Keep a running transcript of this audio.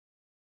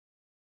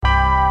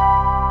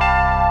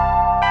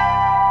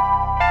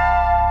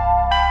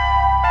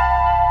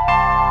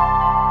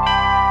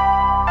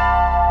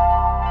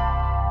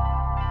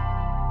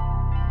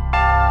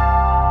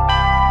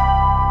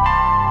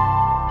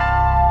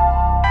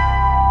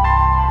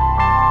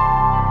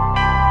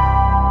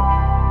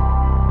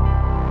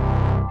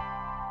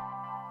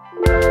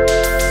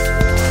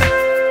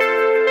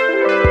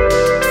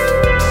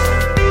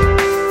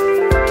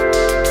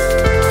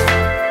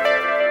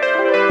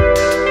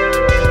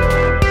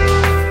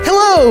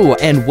Hello,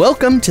 and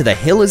welcome to The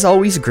Hill is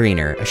Always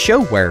Greener, a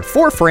show where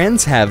four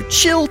friends have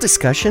chill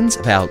discussions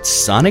about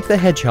Sonic the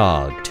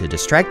Hedgehog to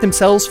distract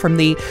themselves from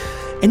the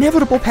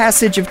inevitable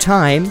passage of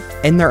time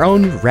and their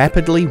own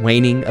rapidly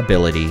waning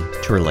ability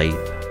to relate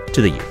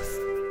to the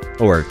youth.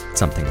 Or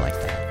something like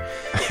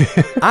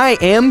that. I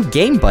am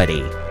Game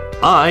Buddy.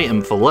 I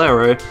am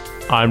Valero.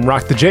 I'm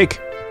Rock the Jake.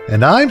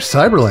 And I'm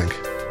Cyberlink.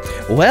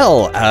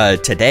 Well,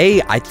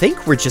 today I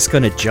think we're just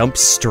going to jump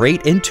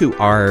straight into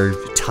our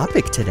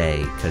topic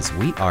today because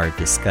we are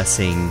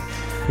discussing...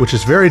 Which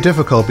is very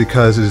difficult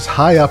because it is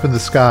high up in the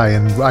sky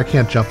and I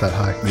can't jump that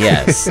high.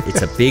 Yes,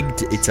 it's a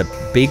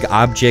big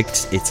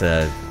object, it's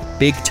a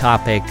big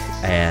topic,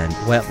 and,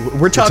 well,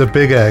 we're talking... It's a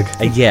big egg.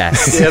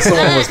 Yes. Yeah,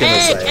 someone was going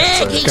to say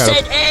it. It's got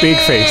a big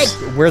face.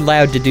 We're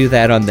allowed to do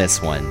that on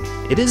this one.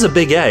 It is a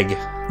big egg.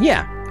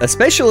 Yeah,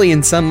 especially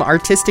in some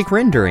artistic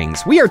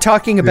renderings. We are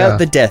talking about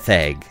the Death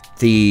Egg.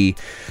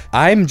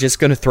 I'm just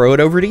going to throw it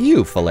over to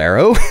you,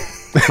 Valero.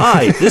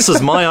 Hi, this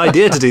was my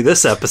idea to do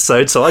this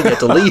episode, so I get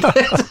to lead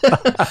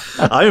it.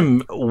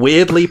 I'm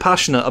weirdly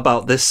passionate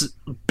about this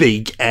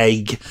big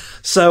egg.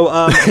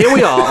 So here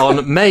we are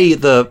on May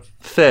the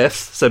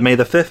 5th. So May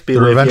the 5th be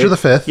with you. Revenge of the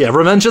 5th. Yeah,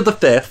 Revenge of the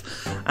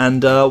 5th.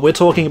 And we're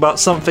talking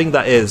about something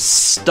that is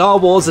Star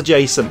Wars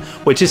adjacent,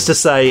 which is to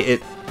say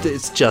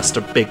it's just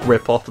a big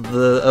rip-off of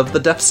the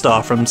Death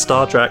Star from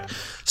Star Trek.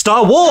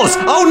 Star Wars!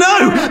 Oh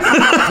no!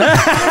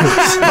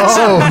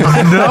 Oh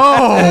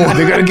no!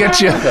 They're gonna get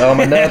you. Oh,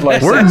 my nerd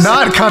life. We're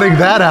not cutting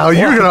that out.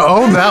 You're gonna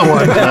own that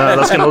one.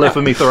 That's gonna live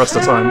with me for the rest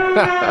of the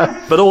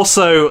time. But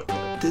also,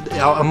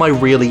 am I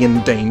really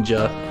in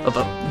danger of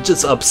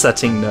just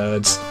upsetting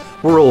nerds?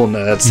 We're all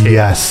nerds here.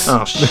 Yes.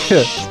 Oh,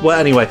 well,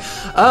 anyway.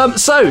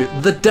 So,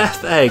 the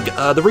Death Egg.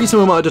 The reason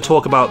we wanted to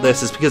talk about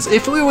this is because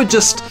if we were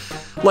just,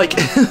 like,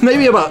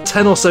 maybe about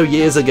 10 or so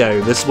years ago,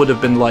 this would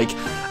have been like,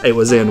 it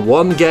was in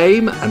one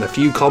game and a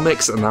few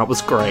comics, and that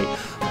was great.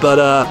 But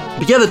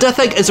yeah, the Death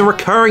Egg is a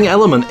recurring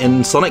element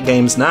in Sonic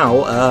games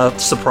now,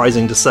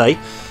 surprising to say.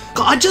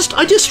 God,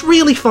 I just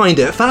really find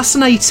it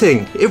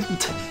fascinating.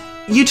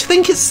 You'd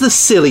think it's the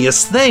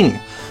silliest thing.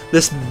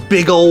 This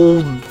big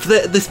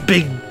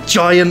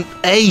giant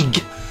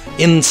egg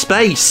in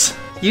space.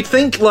 You'd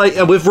think, like,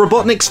 with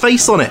Robotnik's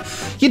face on it,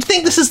 you'd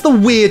think this is the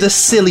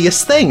weirdest,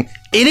 silliest thing.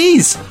 It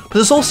is, but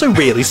it's also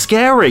really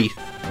scary.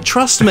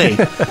 Trust me,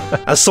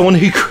 as someone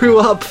who grew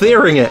up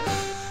fearing it.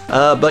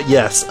 But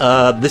yes,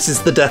 this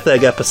is the Death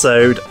Egg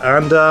episode,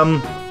 and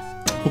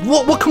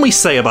what can we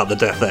say about the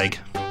Death Egg?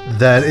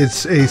 That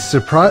it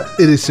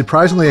is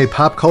surprisingly a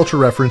pop culture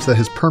reference that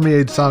has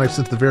permeated Sonic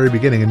since the very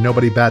beginning, and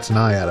nobody bats an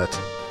eye at it,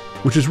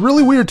 which is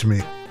really weird to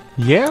me.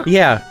 Yeah?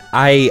 Yeah,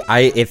 I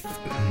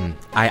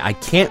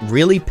can't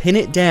really pin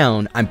it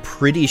down. I'm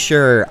pretty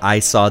sure I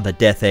saw the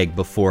Death Egg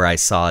before I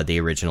saw the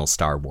original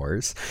Star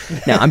Wars.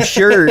 Now, I'm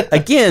sure,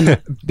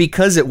 again,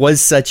 because it was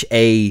such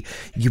a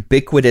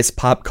ubiquitous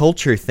pop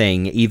culture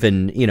thing,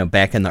 even,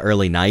 back in the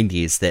early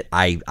 90s, that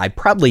I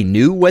probably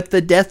knew what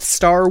the Death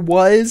Star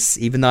was,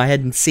 even though I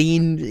hadn't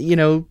seen,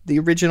 the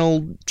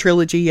original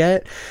trilogy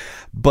yet.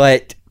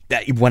 But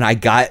when I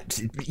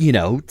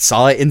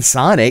saw it in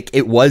Sonic,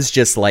 it was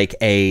just like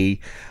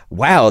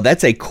wow,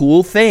 that's a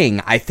cool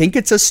thing. I think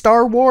it's a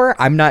Star Wars.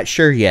 I'm not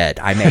sure yet.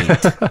 I ain't.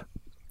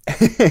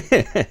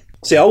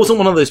 See, I wasn't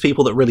one of those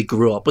people that really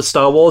grew up with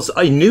Star Wars.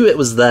 I knew it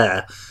was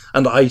there,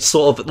 and I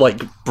sort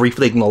of,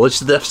 briefly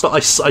acknowledged the Death Star.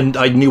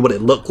 I knew what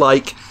it looked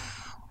like,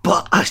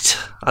 but I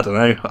don't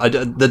know.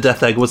 The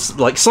Death Egg was,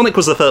 Sonic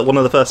was one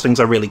of the first things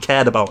I really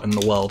cared about in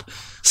the world.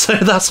 So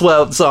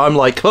so I'm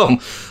like,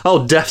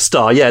 oh, Death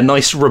Star, yeah,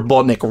 nice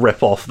Robotnik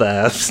ripoff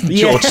there,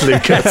 George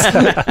Lucas.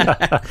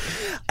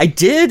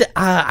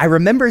 I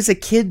remember as a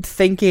kid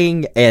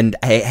thinking, and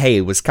hey,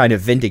 it was kind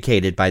of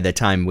vindicated by the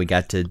time we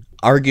got to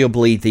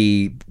arguably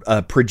the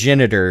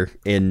progenitor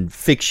in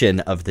fiction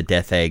of the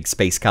Death Egg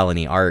Space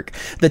Colony arc,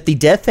 that the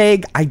Death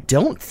Egg, I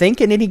don't think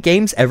in any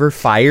games ever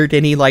fired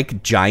any,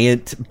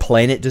 giant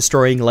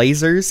planet-destroying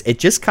lasers. It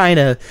just kind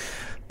of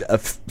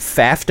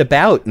faffed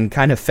about and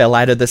kind of fell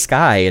out of the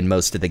sky in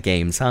most of the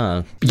games,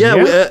 huh?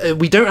 Yeah.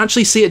 We don't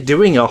actually see it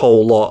doing a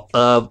whole lot.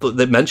 But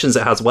it mentions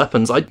it has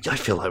weapons. I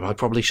feel like I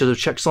probably should have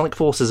checked Sonic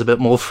Forces a bit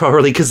more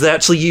thoroughly, because they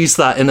actually use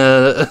that in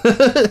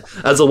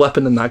as a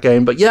weapon in that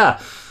game. But yeah,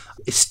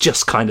 it's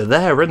just kind of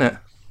there, isn't it?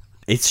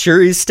 It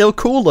sure is still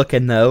cool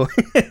looking, though.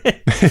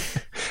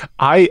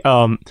 I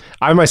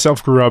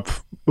myself grew up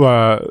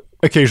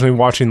occasionally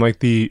watching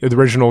the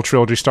original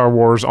trilogy Star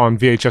Wars on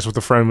VHS with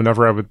a friend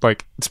whenever I would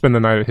spend the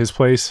night at his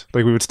place.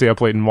 We would stay up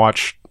late and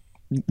watch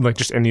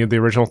just any of the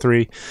original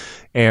three.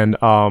 And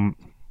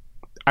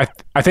I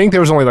think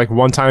there was only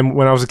one time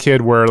when I was a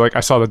kid where I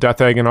saw the Death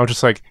Egg and I was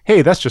just like,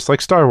 hey, that's just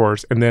like Star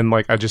Wars. And then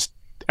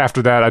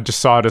after that I just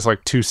saw it as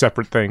two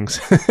separate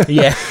things.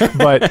 Yeah.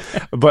 but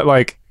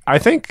I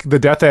think the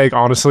Death Egg,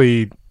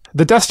 honestly,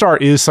 the Death Star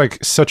is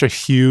such a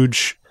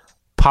huge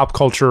pop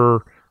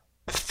culture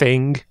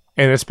thing,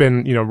 and it's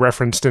been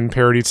referenced and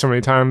parodied so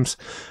many times.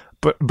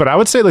 But I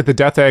would say the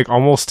Death Egg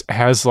almost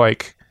has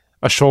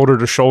a shoulder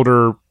to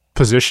shoulder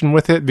position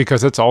with it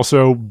because it's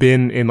also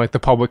been in like the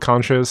public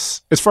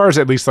conscious, as far as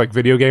at least like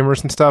video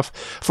gamers and stuff,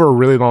 for a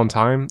really long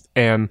time.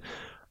 And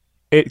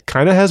it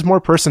kind of has more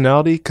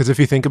personality because if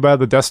you think about it,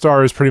 the Death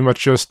Star is pretty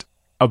much just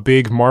a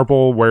big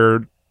marble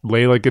where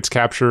Layla gets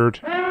captured.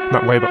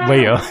 Not Layla,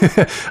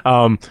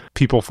 Leia.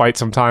 People fight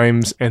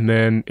sometimes, and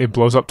then it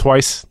blows up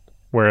twice.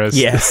 Whereas,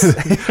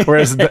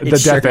 whereas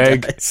the Death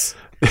Egg,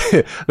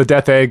 the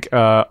Death Egg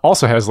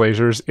also has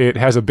lasers. It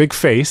has a big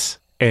face,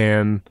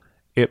 and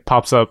it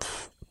pops up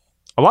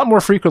a lot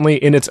more frequently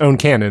in its own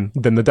canon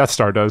than the Death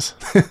Star does.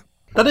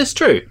 That is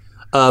true.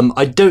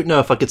 I don't know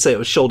if I could say it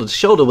was shoulder to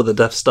shoulder with the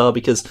Death Star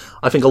because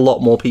I think a lot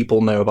more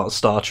people know about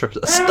Star Trek.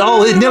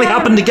 Oh, it nearly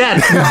happened again!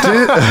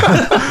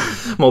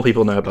 More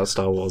people know about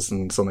Star Wars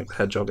than Sonic the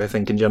Hedgehog, I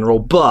think, in general.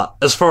 But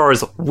as far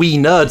as we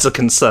nerds are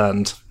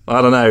concerned,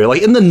 I don't know.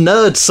 Like, in the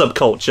nerd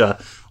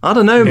subculture, I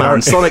don't know,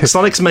 man.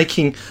 Sonic's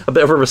making a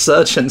bit of a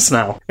resurgence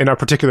now. In our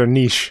particular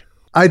niche.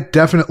 I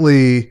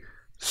definitely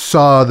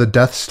saw the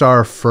Death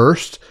Star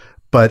first,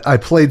 but I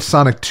played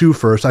Sonic 2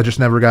 first. I just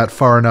never got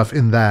far enough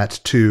in that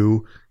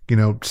to,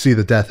 see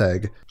the Death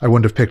Egg. I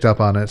wouldn't have picked up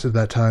on it at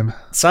that time.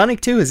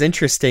 Sonic 2 is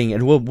interesting,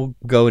 and we'll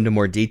go into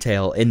more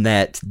detail in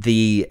that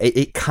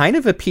it kind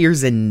of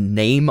appears in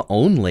name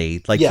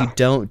only. Like you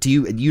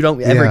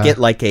don't ever get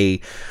like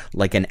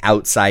an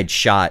outside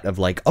shot of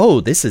like,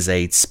 oh, this is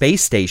a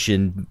space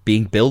station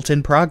being built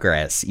in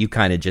progress. You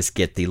kind of just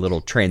get the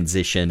little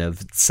transition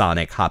of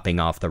Sonic hopping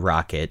off the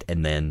rocket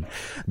and then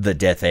the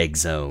Death Egg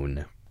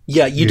zone.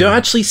 Yeah, you don't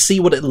actually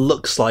see what it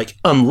looks like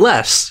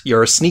unless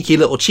you're a sneaky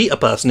little cheater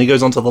person who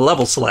goes onto the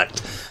level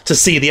select to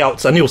see the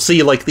outside, and you'll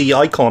see like the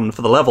icon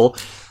for the level.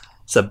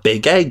 It's a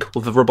big egg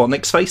with a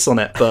Robotnik's face on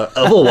it. But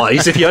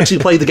otherwise, if you actually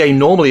play the game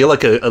normally,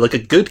 like a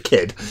good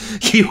kid,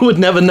 you would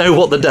never know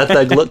what the Death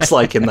Egg looks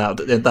like in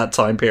that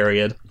time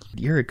period.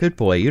 You're a good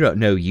boy. You don't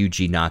know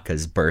Yuji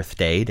Naka's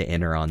birthday to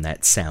enter on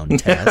that sound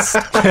test.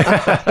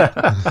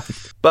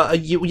 But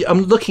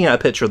I'm looking at a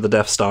picture of the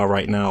Death Star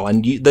right now,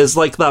 and there's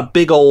like that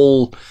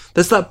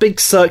big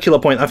circular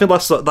point. I think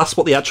that's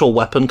what the actual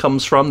weapon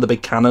comes from. The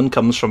big cannon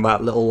comes from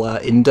that little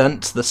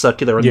indent, the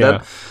circular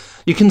indent. Yeah.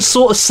 You can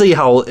sort of see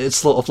how it's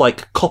sort of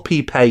like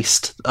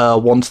copy-paste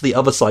one to the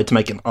other side to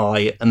make an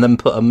eye, and then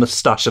put a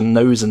mustache and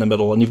nose in the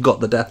middle, and you've got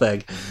the Death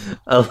Egg.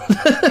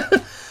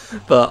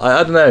 But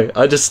I don't know.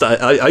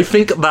 I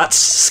think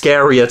that's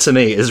scarier to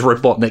me, is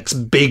Robotnik's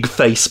big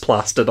face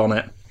plastered on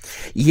it.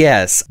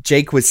 Yes,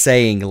 Jake was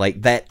saying,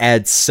 like, that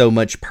adds so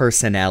much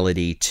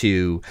personality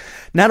to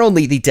not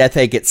only the Death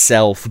Egg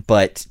itself,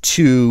 but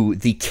to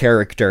the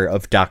character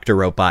of Dr.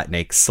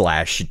 Robotnik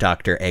 /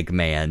 Dr.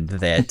 Eggman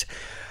that...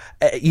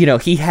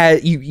 he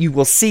had you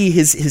will see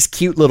his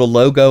cute little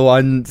logo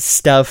on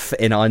stuff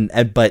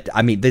but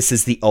I mean, this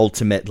is the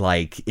ultimate,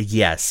 like,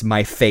 yes,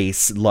 my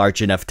face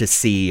large enough to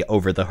see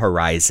over the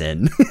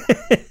horizon.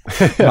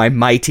 My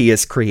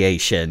mightiest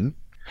creation.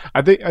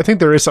 I think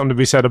there is something to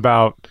be said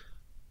about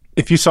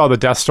if you saw the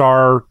Death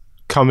Star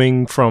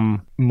coming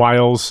from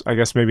miles, I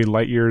guess maybe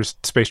light years,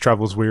 space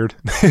travel is weird,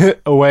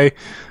 away.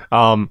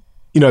 That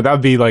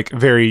would be like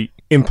very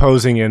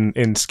imposing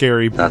and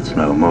scary. That's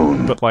no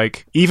moon. But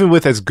like, even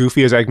with as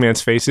goofy as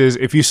Eggman's face is,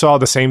 if you saw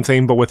the same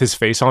thing but with his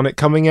face on it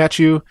coming at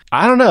you,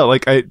 I don't know.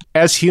 Like,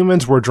 as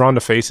humans, we're drawn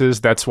to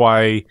faces. That's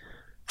why,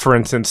 for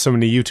instance, so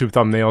many YouTube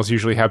thumbnails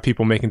usually have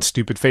people making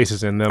stupid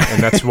faces in them,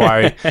 and that's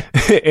why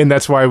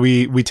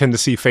we tend to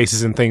see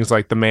faces in things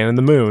like the Man in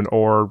the Moon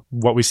or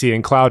what we see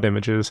in cloud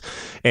images.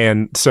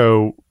 And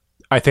so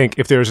I think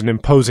if there's an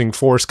imposing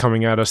force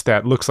coming at us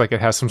that looks like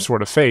it has some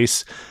sort of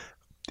face,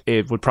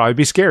 it would probably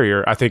be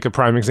scarier. I think a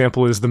prime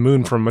example is the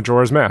moon from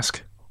Majora's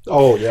Mask.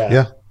 Oh, yeah.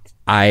 Yeah.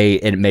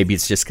 And maybe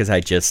it's just because I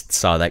just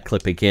saw that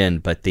clip again,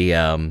 but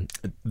the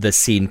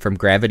scene from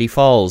Gravity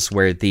Falls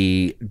where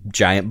the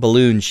giant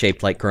balloon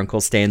shaped like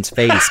Grunkle Stan's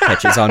face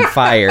catches on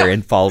fire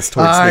and falls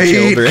towards the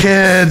children. Eat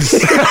kids!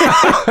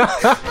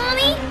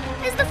 Mommy,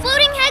 is the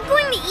floating head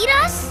going to eat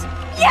us?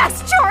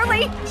 Yes,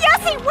 Charlie!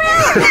 Yes, he will!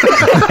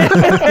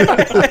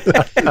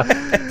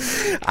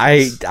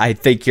 I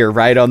think you're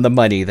right on the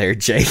money there,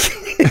 Jake.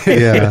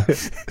 Yeah.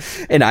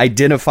 An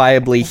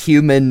identifiably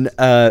human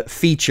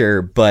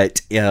feature,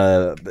 but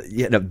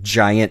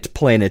giant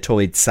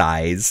planetoid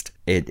sized.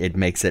 It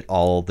makes it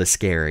all the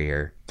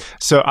scarier.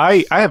 So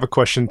I have a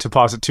question to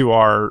posit to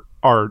our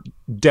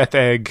Death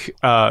Egg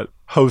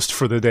host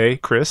for the day,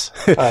 Chris.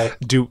 Hi.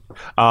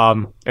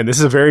 And this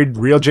is a very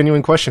real,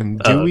 genuine question.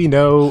 Do we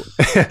know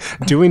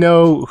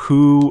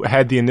who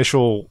had the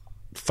initial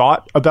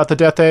thought about the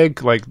Death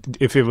Egg? Like,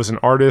 if it was an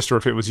artist or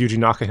if it was Yuji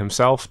Naka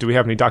himself? Do we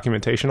have any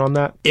documentation on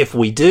that? If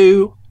we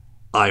do,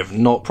 I've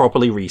not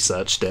properly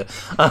researched it.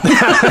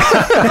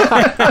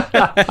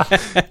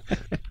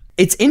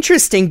 It's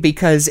interesting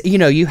because,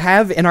 you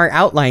have in our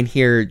outline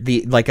here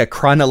a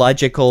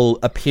chronological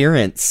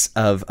appearance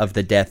of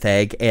the Death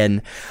Egg,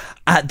 and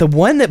the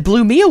one that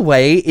blew me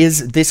away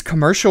is this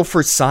commercial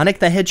for Sonic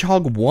the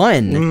Hedgehog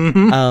 1.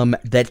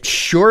 Mm-hmm. That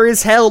sure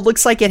as hell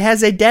looks like it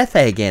has a Death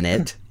Egg in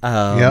it.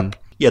 Yep.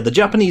 Yeah, the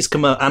Japanese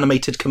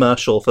animated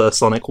commercial for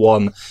Sonic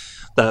 1.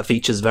 that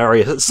features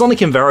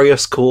Sonic in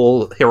various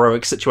cool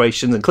heroic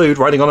situations, include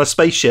riding on a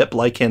spaceship,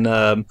 like in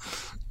that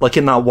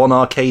one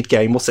arcade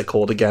game. What's it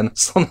called again?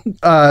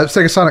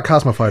 Sega Sonic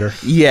Cosmo Fighter.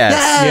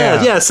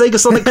 Yes. Yeah, Sega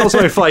Sonic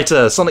Cosmo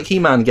Fighter, Sonic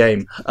He-Man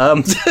game.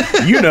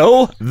 You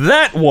know,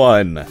 that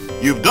one.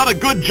 You've done a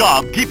good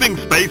job keeping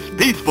space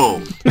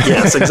peaceful.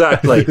 Yes,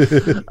 exactly.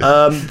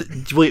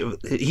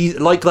 He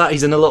like that.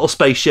 He's in a little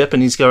spaceship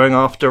and he's going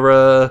after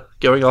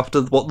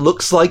what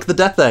looks like the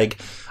Death Egg,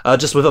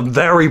 just with a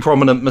very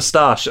prominent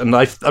moustache. And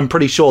I'm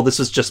pretty sure this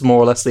was just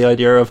more or less the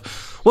idea of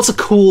what's a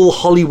cool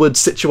Hollywood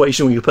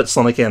situation where you put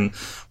Sonic in,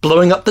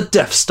 blowing up the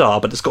Death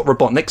Star, but it's got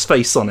Robotnik's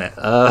face on it.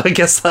 I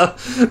guess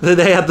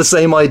they had the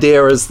same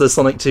idea as the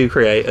Sonic 2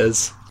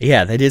 creators.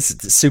 Yeah, that is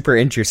super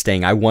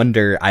interesting. I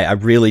wonder, I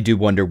really do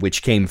wonder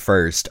which came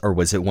first, or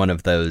was it one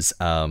of those,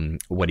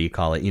 what do you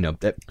call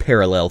it,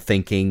 parallel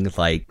thinking,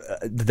 like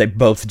they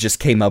both just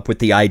came up with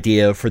the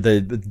idea for the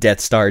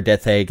Death Star,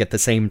 Death Egg at the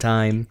same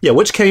time? Yeah,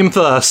 which came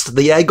first,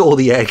 the egg or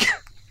the egg?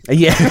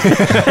 Yeah.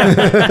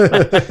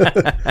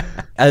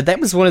 That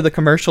was one of the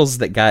commercials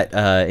that got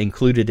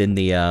included in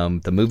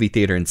the movie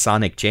theater in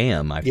Sonic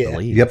Jam, I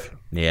believe. Yep.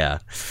 Yeah.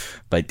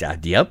 But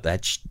yep,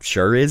 that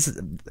sure is.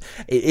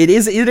 It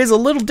is a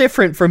little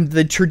different from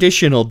the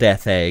traditional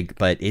Death Egg,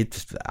 but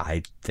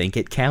I think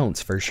it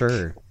counts for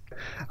sure.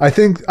 I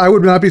think I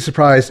would not be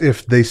surprised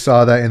if they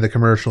saw that in the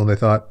commercial and they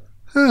thought,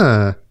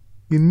 and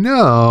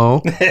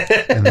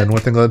then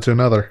one thing led to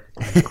another.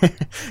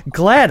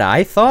 Glad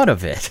I thought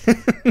of it.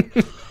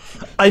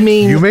 I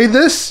mean, you made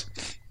this?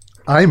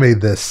 I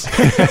made this.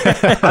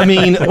 I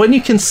mean, when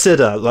you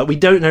consider, like, we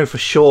don't know for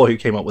sure who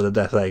came up with the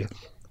Death Egg,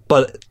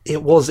 but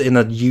it was in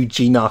a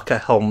Yuji Naka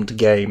helmed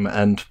game,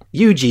 and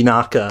Yuji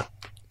Naka,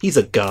 he's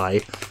a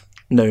guy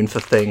known for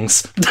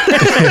things.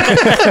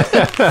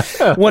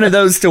 One of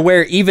those to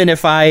where even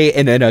if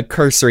in a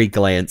cursory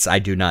glance, I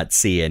do not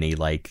see any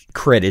like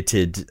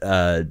credited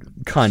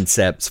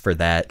concepts for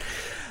that.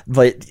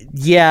 But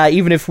yeah,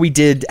 even if we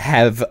did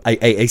have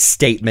a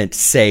statement,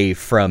 say,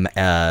 from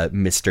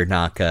Mr.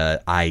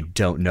 Naka, I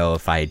don't know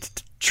if I'd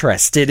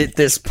trust it at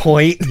this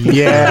point.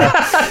 Yeah,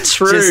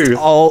 true. Just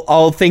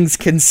all things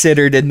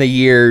considered in the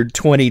year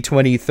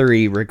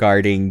 2023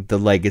 regarding the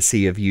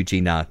legacy of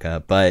Yuji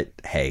Naka. But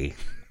hey,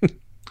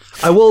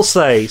 I will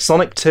say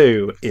Sonic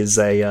 2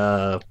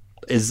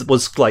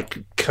 was like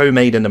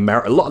co-made in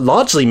America,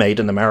 largely made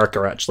in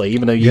America actually,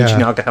 even though Yuji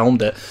Naka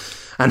helmed it.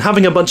 And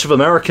having a bunch of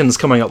Americans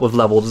coming up with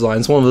level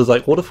designs, one was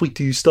like, what if we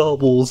do Star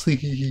Wars?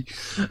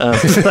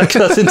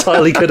 That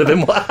entirely could have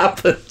been what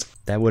happened.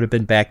 That would have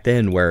been back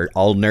then where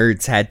all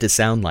nerds had to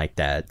sound like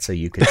that, so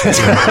you could.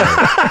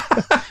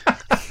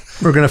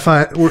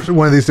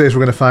 One of these days we're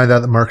gonna find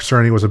out that Mark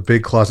Cerny was a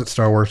big closet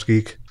Star Wars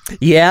geek.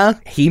 Yeah,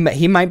 he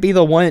might be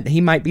the one.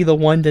 He might be the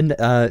one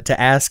to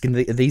ask in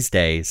these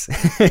days.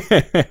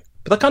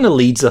 But that kind of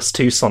leads us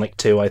to Sonic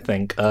 2, I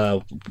think.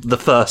 The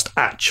first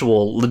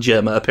actual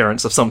legitimate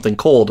appearance of something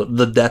called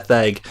the Death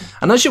Egg.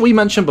 And as we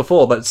mentioned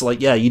before, that's like,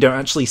 yeah, you don't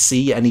actually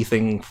see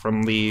anything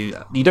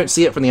you don't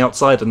see it from the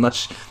outside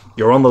unless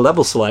you're on the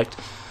level select.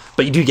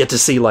 But you do get to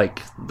see,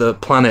 like, the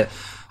planet.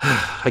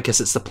 I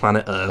guess it's the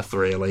planet Earth,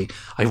 really.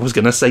 I was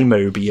going to say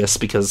Mobius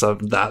because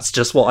that's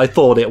just what I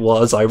thought it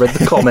was. I read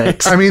the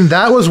comics. I mean,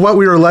 that was what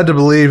we were led to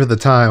believe at the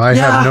time. I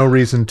have no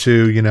reason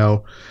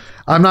to,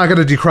 I'm not going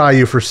to decry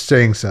you for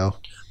saying so.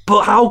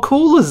 But how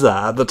cool is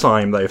that at the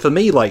time, though? For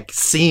me, like,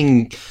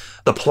 seeing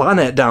the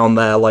planet down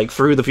there, like,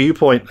 through the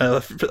viewpoint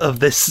of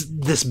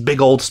this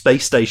big old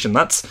space station,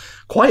 that's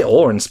quite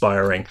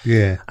awe-inspiring.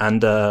 Yeah.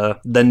 And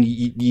then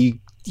you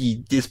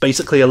it's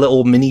basically a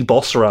little mini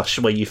boss rush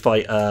where you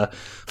fight.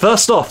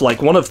 First off,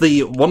 like one of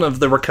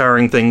the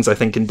recurring things I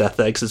think in Death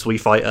Eggs is we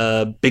fight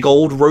a big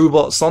old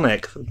robot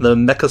Sonic, the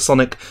Mecha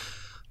Sonic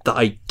that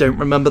I don't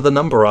remember the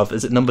number of.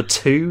 Is it number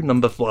 2?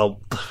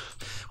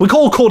 We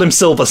called him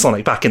Silver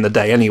Sonic back in the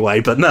day anyway,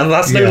 but no,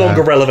 that's no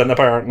longer relevant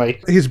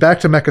apparently. He's back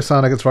to Mecha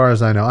Sonic as far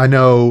as I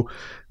know.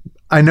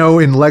 I know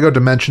in LEGO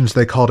Dimensions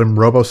they called him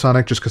Robo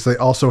Sonic just because they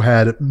also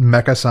had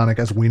Mecha Sonic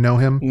as we know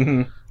him,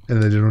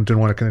 and they didn't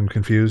want to get him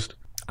confused.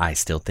 I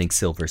still think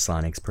Silver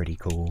Sonic's pretty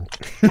cool.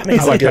 I mean,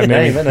 it's like a good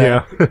name, isn't it?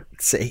 Yeah.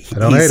 I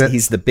don't hate it.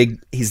 He's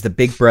the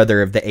big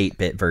brother of the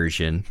 8-bit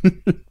version.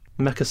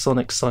 Mecha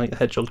Sonic the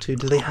Hedgehog 2,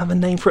 do they have a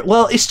name for it?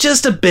 Well, it's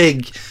just a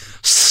big,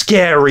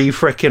 scary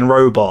freaking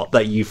robot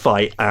that you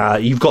fight.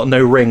 You've got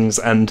no rings,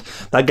 and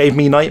that gave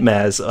me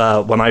nightmares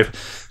when I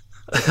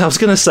was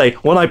going to say,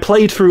 when I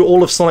played through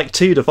all of Sonic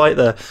 2 to fight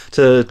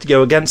to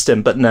go against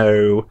him, but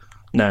no,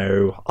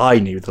 I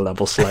knew the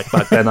level select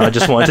back then. I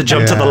just wanted to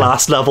jump to the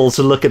last level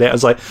to look at it. I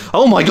was like,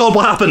 oh my god,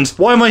 what happened?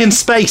 Why am I in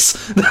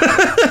space?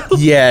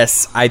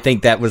 Yes, I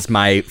think that was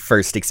my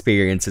first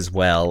experience as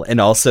well. And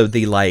also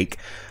the like,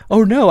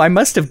 oh no, I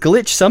must have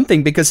glitched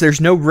something because there's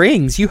no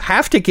rings. You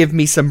have to give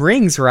me some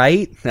rings,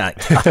 right?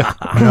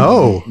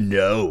 No.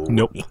 No.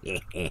 Nope.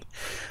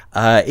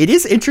 It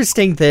is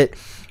interesting that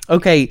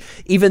Okay,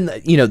 even,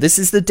 this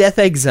is the Death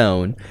Egg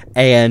zone,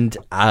 and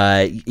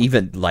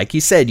even, like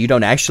you said, you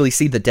don't actually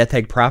see the Death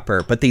Egg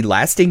proper, but the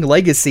lasting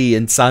legacy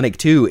in Sonic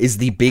 2 is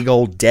the big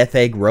old Death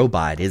Egg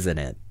robot, isn't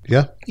it?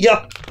 Yeah.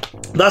 Yeah.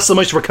 That's the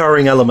most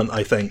recurring element,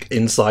 I think,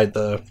 inside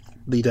the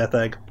Death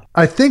Egg.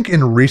 I think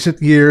in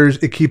recent years,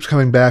 it keeps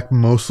coming back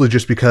mostly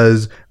just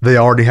because they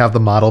already have the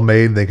model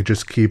made. They could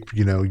just keep,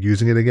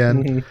 using it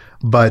again.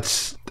 Mm-hmm.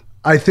 But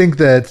I think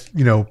that,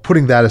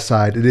 putting that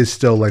aside, it is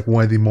still like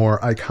one of the more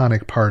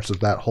iconic parts of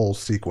that whole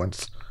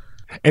sequence.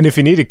 And if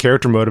you needed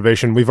character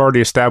motivation, we've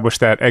already established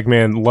that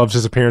Eggman loves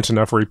his appearance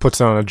enough where he puts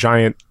on a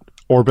giant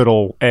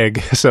orbital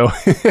egg. So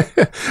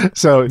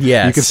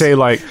yes. You could say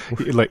like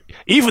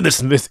even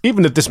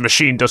if this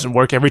machine doesn't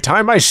work every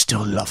time, I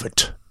still love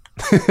it.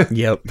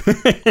 Yep.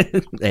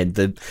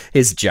 And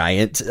his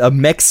giant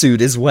mech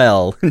suit as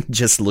well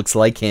just looks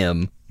like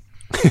him.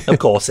 Of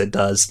course it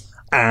does.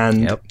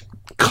 And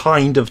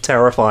kind of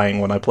terrifying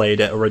when I played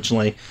it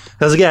originally.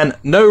 Because again,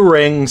 no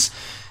rings,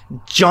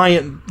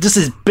 giant, just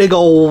this big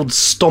old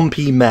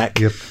stompy mech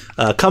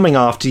coming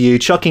after you,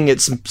 chucking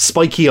its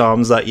spiky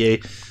arms at you.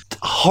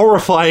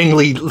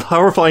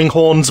 Horrifying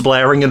horns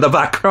blaring in the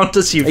background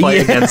as you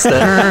fight against it.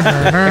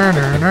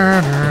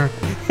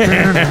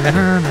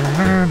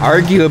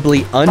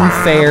 Arguably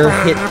unfair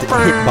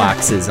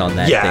hitboxes on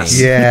that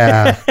thing.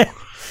 Yeah.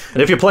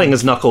 And if you're playing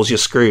as Knuckles, you're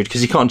screwed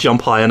because you can't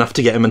jump high enough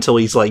to get him until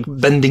he's like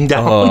bending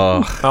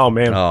down. Oh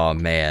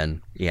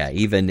man. Yeah,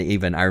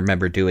 even I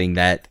remember doing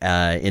that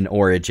in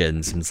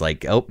Origins. And it's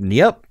like,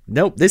 nope,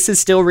 this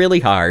is still really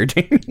hard.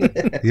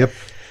 Yep.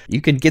 You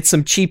can get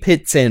some cheap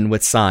hits in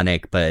with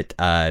Sonic, but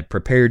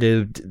prepare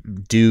to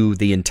do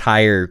the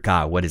entire,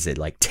 what is it,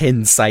 like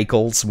 10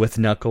 cycles with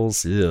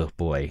Knuckles? Oh,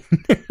 boy.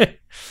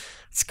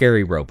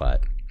 Scary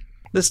robot.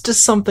 There's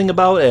just something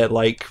about it,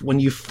 like when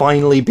you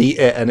finally beat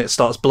it and it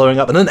starts blowing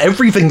up, and then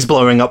everything's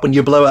blowing up when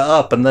you blow it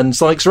up, and then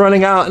Sonic's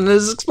running out and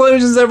there's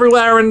explosions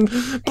everywhere, and...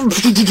 Yeah,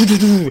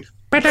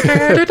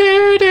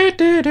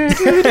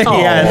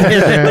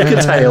 look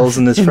at Tails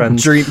and his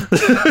friends.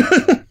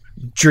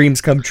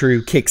 Dreams come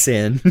true kicks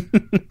in.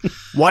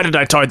 Why did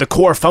I tie the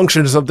core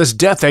functions of this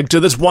Death Egg to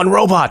this one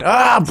robot?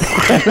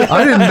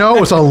 I didn't know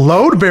it was a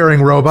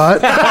load-bearing robot.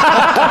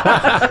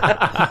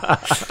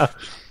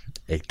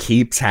 It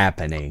keeps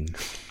happening.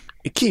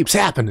 It keeps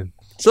happening.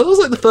 So it was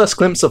like the first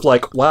glimpse of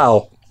like,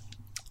 wow,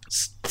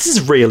 this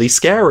is really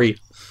scary.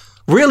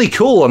 Really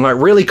cool and like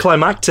really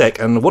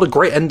climactic, and what a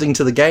great ending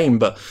to the game,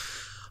 but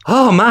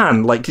oh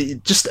man, like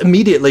just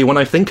immediately when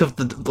I think of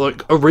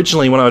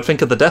originally when I would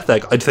think of the Death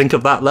Egg, I'd think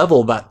of that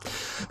level, that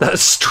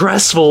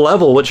stressful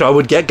level, which I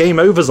would get game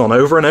overs on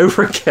over and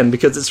over again,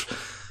 because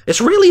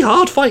it's really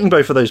hard fighting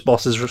both of those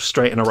bosses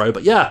straight in a row.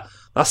 But yeah,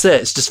 that's it.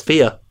 It's just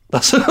fear.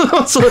 That's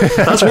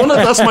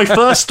my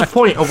first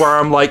point of where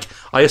I'm like,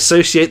 I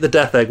associate the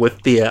Death Egg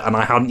with fear, and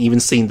I hadn't even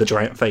seen the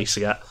giant face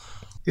yet.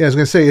 Yeah, I was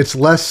going to say, it's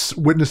less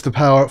witness the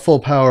full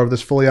power of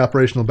this fully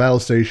operational battle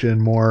station,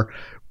 more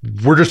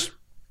we're just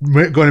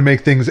going to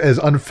make things as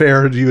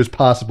unfair to you as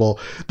possible.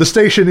 The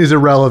station is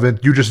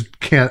irrelevant. You just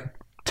can't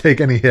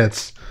take any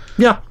hits.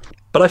 Yeah,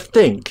 but I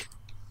think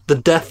the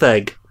Death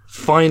Egg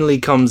finally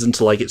comes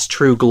into like its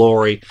true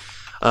glory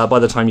by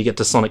the time you get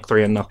to Sonic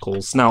 3 and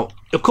Knuckles. Now,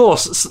 of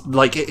course,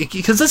 like,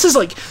 because this is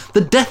like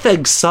the Death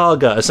Egg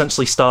saga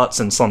essentially starts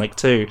in Sonic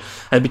 2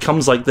 and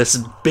becomes like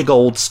this big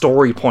old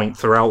story point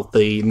throughout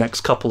the next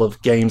couple of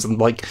games and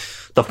like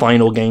the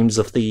final games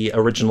of the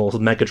original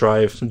Mega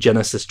Drive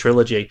Genesis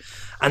trilogy.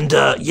 And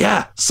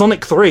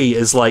Sonic 3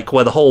 is like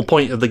where the whole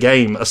point of the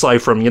game,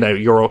 aside from,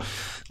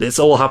 it's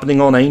all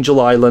happening on Angel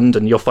Island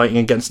and you're fighting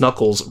against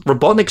Knuckles.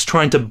 Robotnik's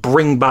trying to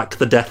bring back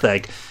the Death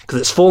Egg because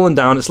it's fallen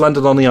down, it's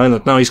landed on the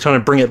island, now he's trying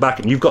to bring it back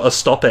and you've got to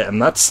stop it.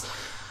 And that's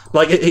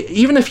like,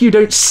 even if you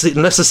don't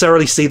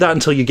necessarily see that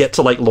until you get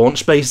to like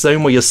Launch Base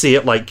Zone, where you see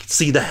it, like,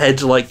 see the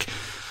head like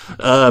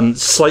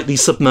slightly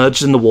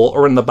submerged in the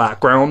water in the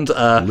background,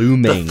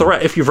 looming. The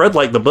threat, if you've read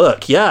like the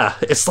book,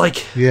 it's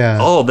like,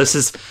 this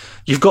is,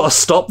 you've got to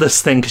stop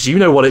this thing because you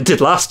know what it did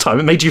last time.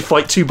 It made you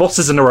fight 2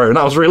 bosses in a row, and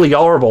that was really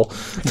horrible.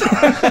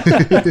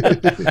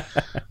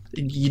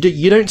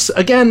 You don't,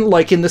 again,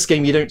 like in this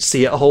game, you don't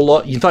see it a whole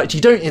lot. In fact,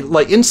 you don't,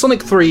 like in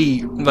Sonic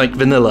 3, like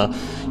vanilla,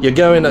 you're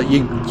going,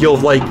 you're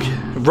like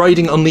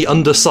riding on the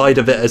underside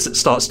of it as it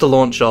starts to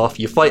launch off.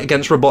 You fight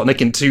against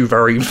Robotnik in 2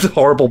 very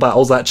horrible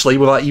battles, actually,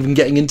 without even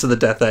getting into the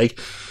Death Egg.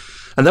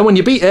 And then when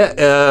you beat it,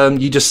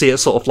 you just see it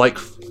sort of like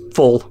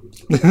fall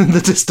in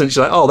the distance.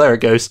 You're like, oh, there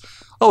it goes.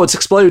 Oh, it's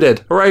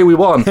exploded. Hooray, we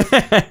won.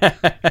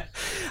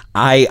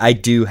 I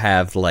do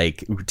have,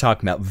 like, we're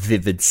talking about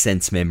vivid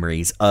sense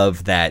memories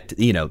of that,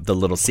 the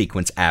little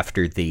sequence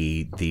after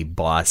the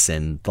boss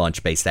in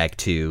Launch Base Act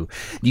 2.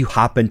 You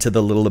hop into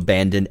the little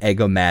abandoned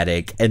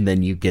Eggomatic, and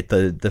then you get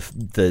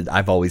the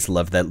I've always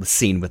loved that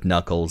scene with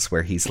Knuckles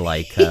where he's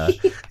like,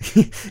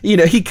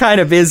 he kind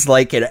of is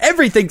like,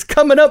 everything's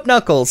coming up,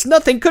 Knuckles.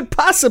 Nothing could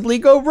possibly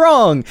go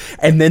wrong.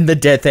 And then the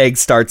Death Egg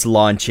starts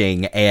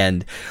launching,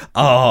 and,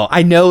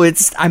 I know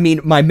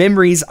my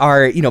memories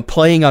are,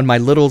 playing on my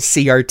little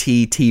CRT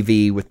CRT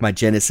TV with my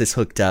Genesis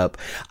hooked up,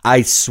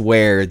 I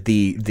swear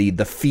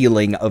the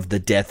feeling of the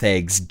Death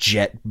Egg's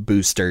jet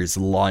boosters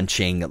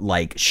launching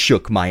like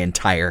shook my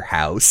entire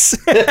house.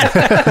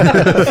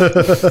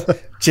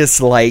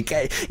 Just like,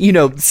 you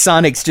know,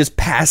 Sonic's just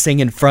passing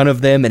in front of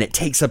them and it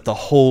takes up the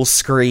whole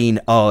screen.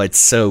 Oh, it's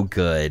so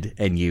good.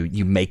 And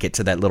you make it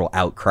to that little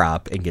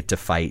outcrop and get to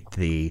fight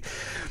the,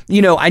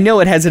 you know, I know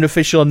it has an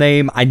official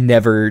name. I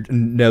never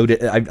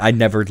noted, I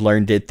never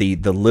learned it, the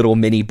little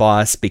mini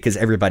boss, because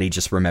everybody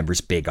just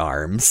remembers Big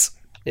Arms.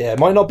 Yeah, it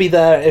might not be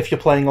there if you're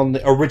playing on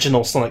the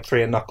original Sonic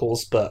 3 and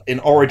Knuckles, but in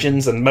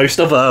Origins and most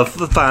other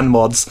fan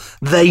mods,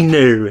 they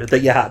knew that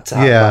you had to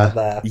have that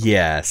there.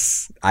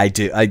 Yes, I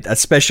do. A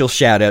special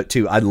shout out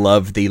to, I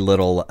love the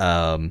little,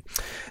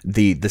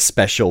 the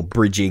special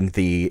bridging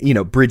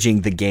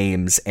the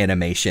games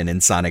animation in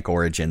Sonic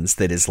Origins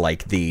that is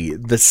like the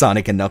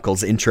Sonic and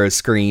Knuckles intro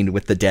screen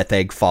with the Death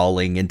Egg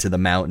falling into the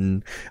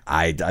mountain.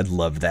 I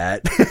love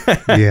that.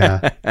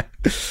 Yeah.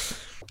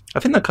 I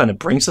think that kind of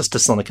brings us to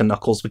Sonic and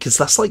Knuckles, because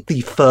that's like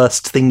the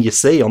first thing you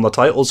see on the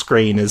title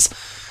screen is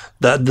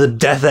the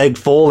Death Egg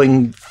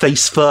falling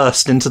face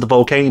first into the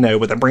volcano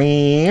with a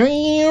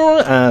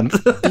and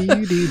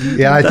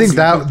yeah, I think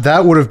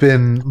that would have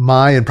been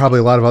my and probably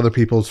a lot of other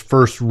people's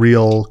first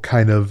real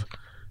kind of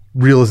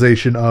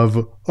realization of,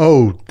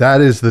 oh,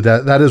 that is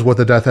what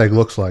the Death Egg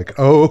looks like.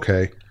 Oh,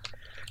 okay.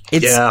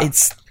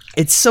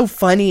 It's so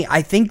funny.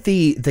 I think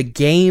the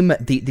game,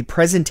 the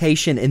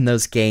presentation in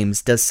those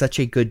games does such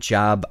a good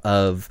job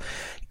of,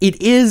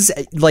 it is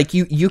like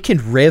you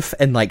can riff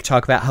and like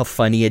talk about how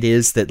funny it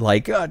is that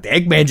like, oh,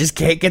 Eggman just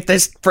can't get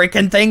this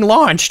freaking thing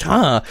launched,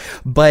 huh?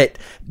 But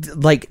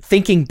like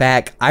thinking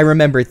back, I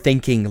remember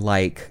thinking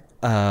like,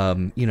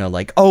 you know,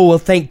 like, oh, well,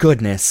 thank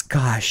goodness,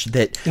 gosh,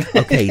 that,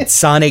 okay,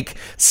 Sonic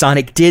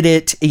did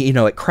it, you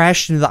know, it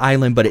crashed into the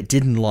island, but it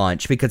didn't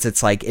launch, because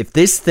it's like, if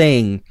this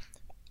thing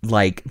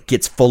like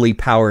gets fully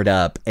powered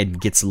up and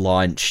gets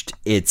launched,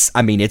 it's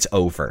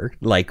over.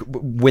 Like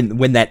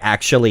when that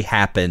actually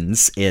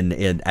happens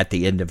in at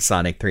the end of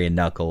Sonic 3 and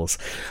Knuckles,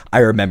 I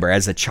remember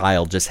as a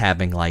child just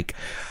having like,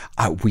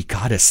 we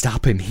gotta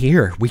stop him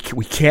here. We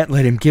can't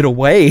let him get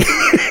away.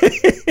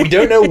 We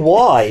don't know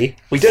why.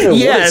 We don't know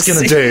what it's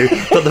going to do.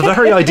 But the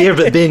very idea of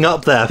it being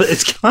up there,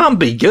 it can't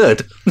be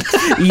good.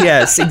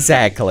 Yes,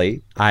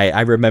 exactly.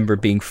 I remember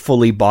being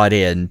fully bought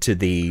into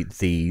the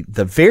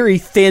very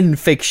thin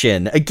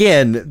fiction.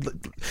 Again,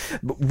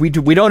 we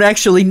don't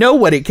actually know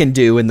what it can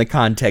do in the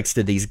context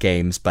of these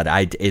games, but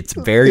it's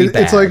very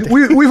bad. It's like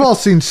we've all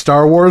seen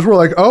Star Wars. We're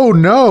like, oh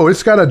no,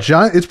 it's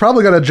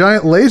probably got a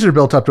giant laser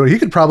built up to it. He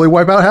could probably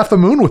wipe out half the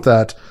moon with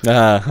that.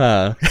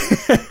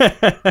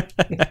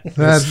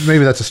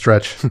 Maybe that's a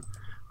stretch.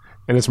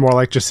 And it's more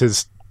like just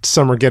his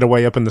summer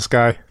getaway up in the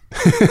sky.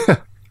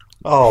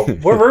 Oh,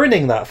 we're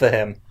ruining that for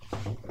him.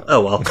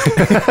 Oh well.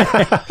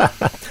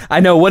 I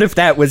know. What if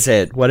that was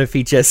it? What if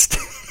he just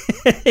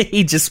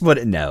he just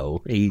wouldn't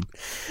know?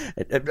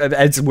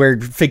 As we're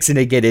fixing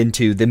to get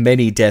into, the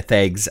many Death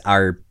Eggs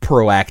are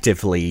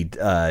proactively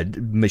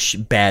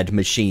bad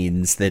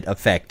machines that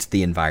affect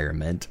the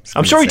the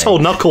I'm sure he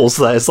told Knuckles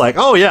that it's like,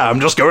 oh yeah, I'm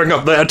just going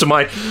up there to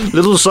my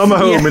little summer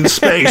home in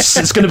space.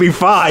 It's going to be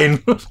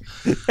fine.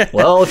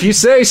 Well, if you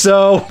say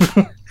so.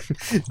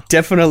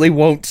 Definitely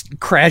won't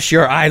crash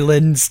your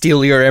island,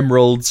 steal your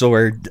emeralds,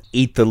 or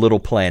eat the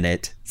little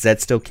planet. Is that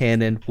still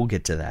canon? We'll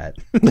get to that.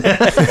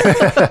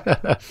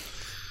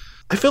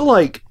 I feel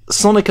like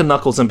Sonic and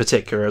Knuckles in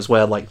particular is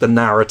where like the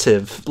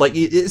narrative, like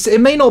it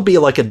may not be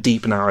like a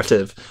deep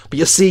narrative, but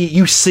you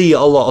see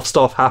a lot of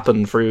stuff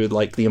happen through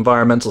like the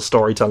environmental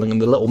storytelling and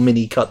the little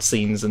mini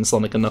cutscenes in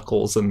Sonic and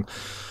Knuckles. And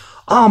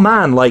oh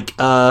man, like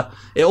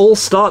it all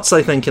starts,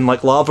 I think, in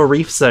like Lava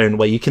Reef Zone,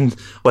 where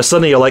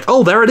suddenly you're like,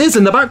 oh, there it is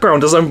in the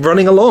background as I'm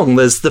running along.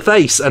 There's the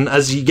face, and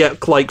as you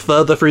get like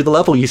further through the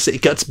level, you see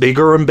it gets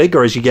bigger and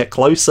bigger as you get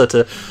closer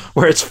to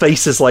where its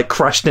face is like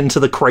crashed into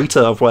the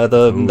crater of where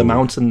the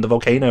mountain, the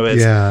volcano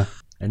is. Yeah.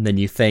 And then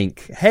you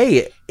think,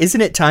 hey,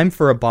 isn't it time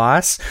for a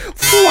boss?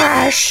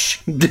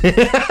 Flash!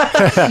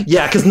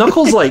 Yeah, because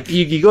Knuckles, like,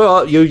 you go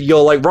out,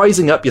 you're like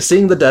rising up, you're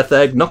seeing the Death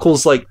Egg,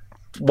 Knuckles, like,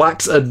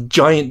 whacks a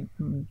giant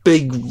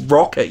big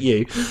rock at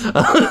you.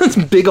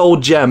 Big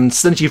old gem,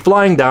 sends you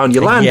flying down,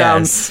 you land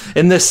down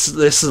in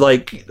this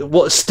like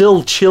what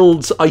still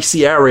chilled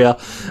icy area,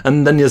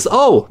 and then there's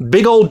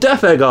big old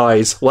Death Egg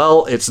eyes.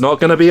 Well, it's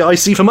not gonna be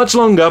icy for much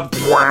longer.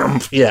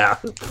 Yeah,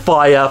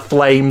 fire,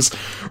 flames,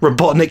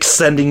 Robotnik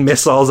sending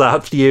missiles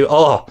after you.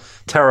 Oh,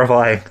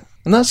 terrifying.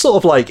 And that's sort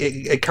of like,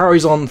 it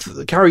carries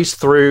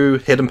through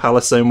Hidden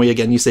Palace Zone, where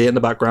again you see it in the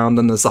background,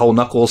 and there's the whole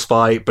Knuckles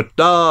fight, but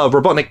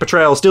Robotnik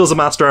betrayal, steals a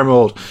Master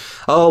Emerald.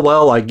 Oh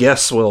well, I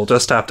guess we'll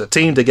just have to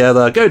team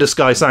together, go to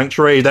Sky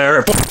Sanctuary,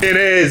 there it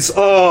is!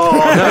 Oh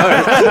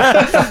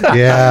no!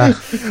 Yeah.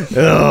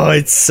 Oh,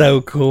 it's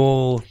so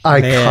cool.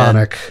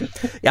 Iconic.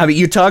 Man. I mean,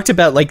 you talked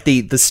about like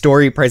the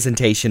story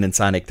presentation in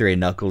Sonic 3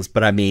 and Knuckles,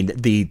 but I mean,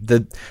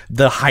 the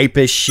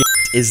hypest shit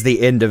is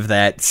the end of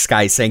that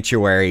Sky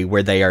Sanctuary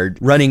where they are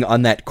running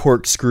on that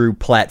corkscrew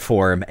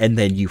platform, and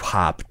then you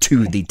hop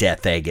to the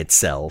Death Egg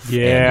itself.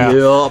 Yeah.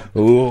 Yup.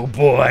 Oh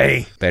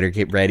boy. Better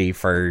get ready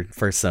for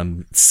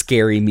some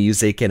scary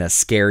music and a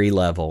scary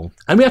level.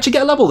 And we actually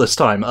get a level this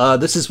time.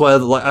 This is where,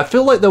 like, I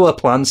feel like there were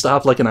plans to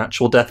have like an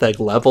actual Death Egg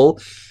level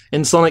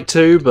in Sonic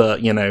 2,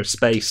 but, you know,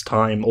 space,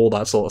 time, all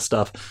that sort of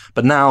stuff.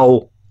 But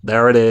now,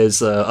 there it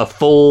is, a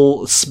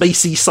full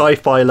spacey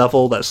sci-fi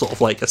level that sort of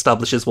like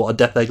establishes what a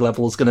Death Egg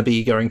level is going to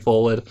be going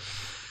forward.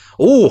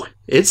 Oh,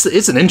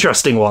 it's an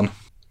interesting one.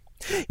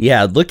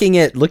 Yeah, looking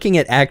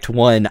at Act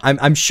 1,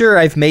 I'm sure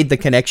I've made the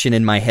connection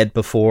in my head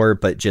before,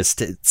 but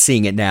just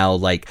seeing it now,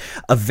 like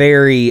a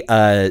very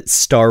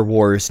Star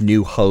Wars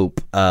New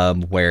Hope,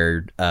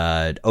 where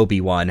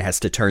Obi-Wan has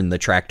to turn the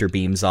tractor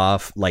beams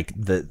off, like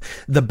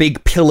the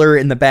big pillar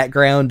in the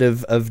background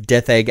of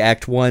Death Egg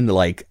Act 1.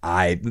 Like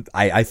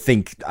I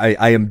think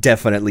I am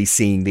definitely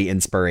seeing the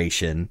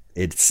inspiration.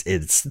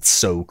 It's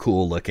so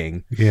cool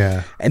looking.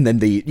 Yeah. And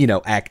then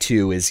Act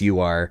 2 is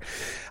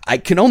I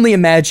can only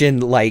imagine,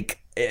 like,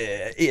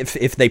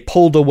 if they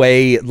pulled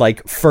away,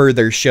 like,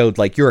 further, showed,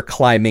 like, you're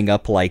climbing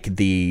up, like,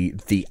 the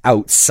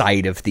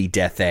outside of the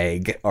Death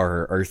Egg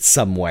or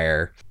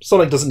somewhere.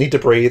 Sonic doesn't need to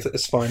breathe,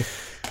 it's fine.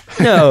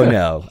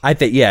 No. I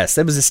think, yes,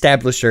 that was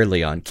established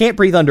early on. Can't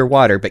breathe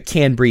underwater, but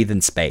can breathe in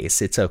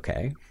space. It's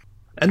okay.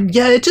 And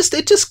yeah, it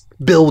just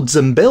builds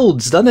and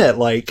builds, doesn't it?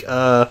 Like,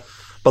 by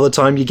the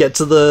time you get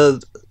to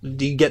the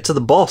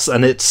boss,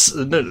 and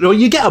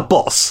you get a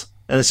boss,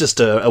 and it's just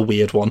a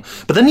weird one.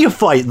 But then you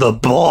fight the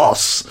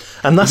boss,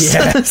 and that's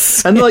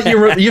yes. and like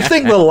you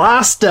think the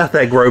last Death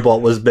Egg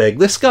robot was big.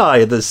 This guy,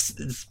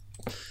 it's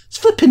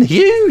flipping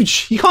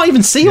huge. You can't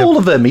even see all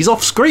of him. He's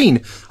off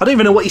screen. I don't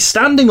even know what he's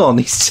standing on.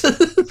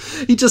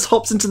 He just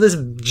hops into this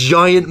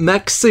giant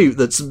mech suit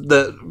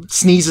that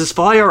sneezes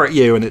fire at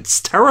you, and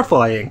it's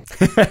terrifying.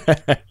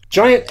 The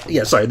giant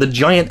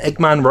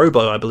Eggman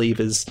robot, I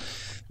believe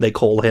they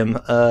call him.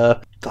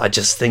 I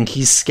just think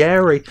he's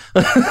scary.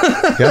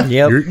 Yeah,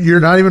 yep. You're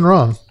not even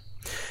wrong.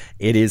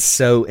 It is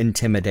so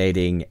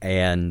intimidating,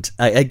 and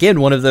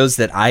again, one of those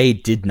that I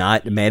did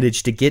not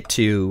manage to get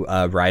to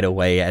right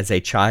away as a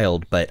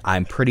child, but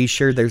I'm pretty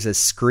sure there's a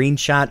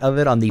screenshot of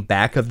it on the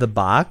back of the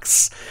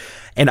box,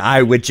 and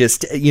I would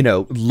just,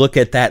 look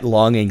at that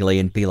longingly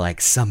and be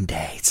like,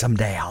 someday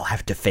I'll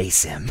have to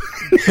face him.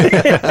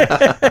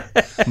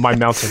 My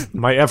mountain,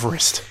 my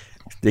Everest.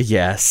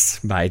 Yes,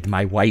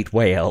 my white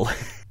whale.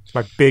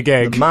 My big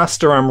egg. The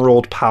Master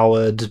Emerald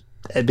powered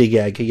big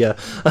egg, yeah.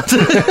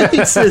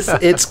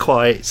 it's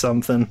quite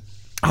something.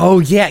 Oh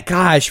yeah,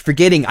 gosh,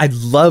 forgetting. I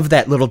love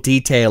that little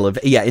detail of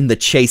in the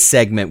chase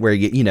segment where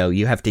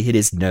you have to hit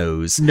his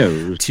nose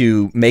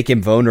to make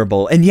him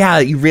vulnerable, and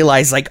you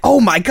realize, like, oh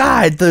my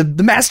god, the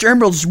Master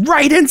Emerald's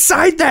right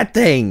inside that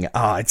thing.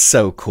 Oh, it's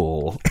so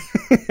cool.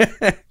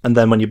 And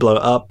then when you blow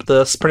it up,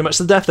 there's pretty much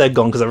the Death Egg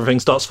gone because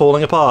everything starts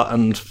falling apart,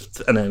 and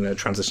then it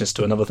transitions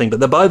to another thing.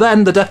 But by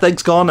then, the Death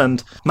Egg's gone,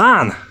 and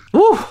man,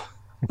 woo,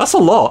 that's a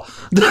lot.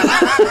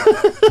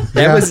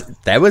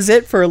 That was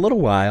it for a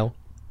little while.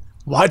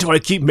 Why do I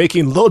keep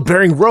making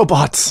load-bearing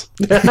robots?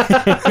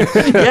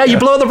 Yeah, you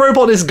blow the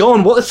robot, it's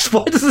gone. Why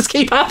does this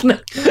keep happening?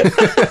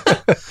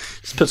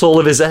 Just puts all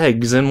of his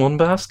eggs in one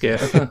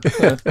basket.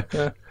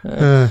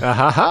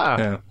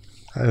 Yeah.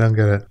 I don't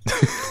get it.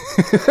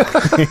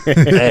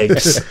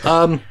 Eggs.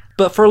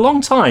 But for a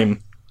long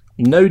time,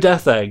 no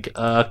Death Egg.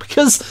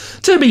 Because,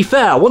 to be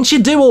fair, once you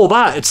do all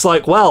that, it's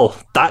like, well,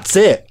 that's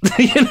it.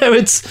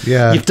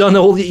 You've done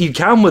all that you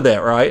can with it,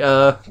 right?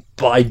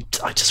 But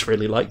I just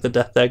really like the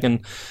Death Egg,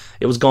 and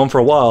it was gone for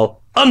a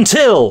while.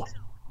 Until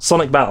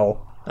Sonic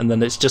Battle. And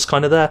then it's just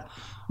kind of there.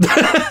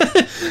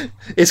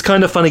 It's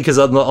kind of funny because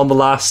on the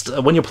last,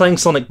 when you're playing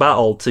Sonic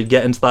Battle, to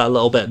get into that a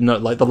little bit,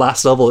 like the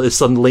last level is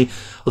suddenly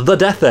the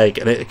Death Egg,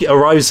 and it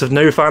arrives with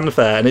no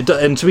fanfare,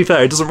 and to be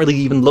fair, it doesn't really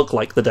even look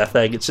like the Death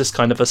Egg. It's just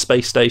kind of a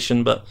space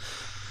station, but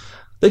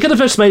they could have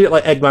just made it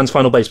like Eggman's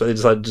final base, but they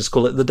decided to just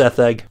call it the Death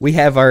Egg. We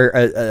have our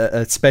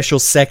a special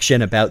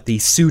section about the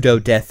pseudo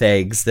Death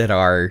Eggs that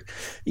are,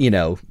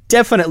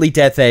 definitely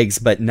Death Eggs,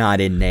 but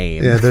not in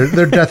name. Yeah,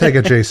 they're Death Egg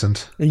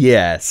adjacent.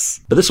 Yes.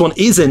 But this one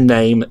is in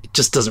name. It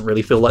just doesn't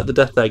really feel like the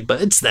Death Egg,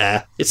 but it's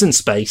there. It's in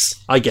space,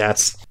 I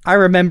guess. I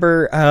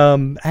remember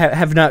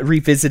have not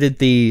revisited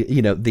the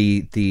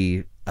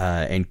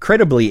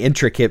incredibly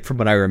intricate, from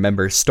what I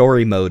remember,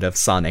 story mode of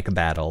Sonic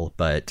Battle,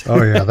 but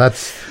oh yeah, that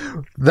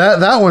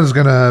was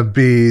gonna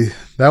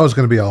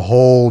be a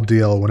whole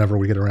deal whenever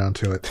we get around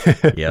to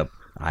it. Yep.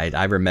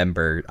 I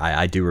remember,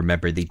 I do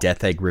remember the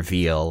Death Egg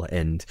reveal,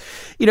 and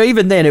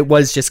even then it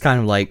was just kind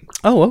of like,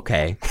 oh,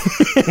 okay.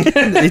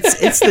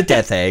 it's the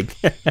Death Egg.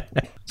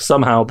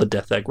 Somehow the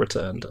Death Egg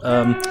returned.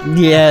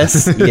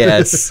 Yes,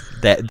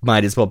 that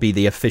might as well be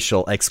the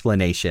official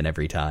explanation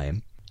every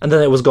time. And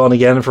then it was gone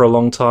again for a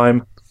long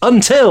time,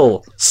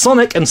 until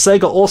Sonic and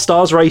Sega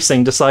All-Stars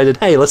Racing decided,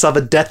 hey, let's have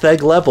a Death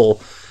Egg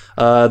level.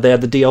 They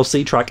had the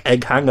DLC track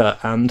Egg Hanger,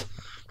 and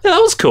that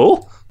was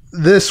cool.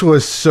 This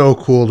was so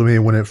cool to me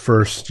when it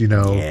first, came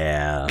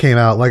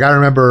out. Like, I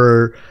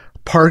remember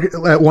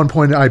At one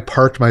point, I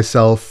parked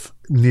myself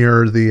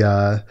near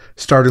the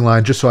starting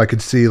line just so I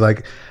could see,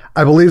 like,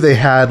 I believe they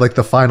had, like,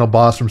 the final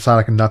boss from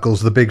Sonic and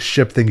Knuckles, the big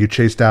ship thing you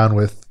chase down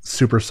with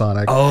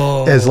Supersonic,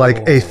 as,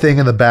 like, a thing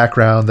in the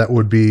background that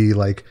would be,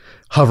 like,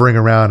 hovering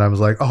around. I was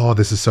like, oh,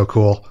 this is so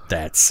cool.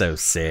 That's so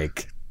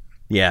sick.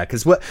 Yeah,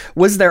 because what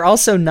was there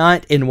also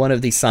not in one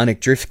of the Sonic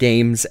Drift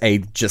games a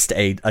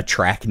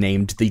track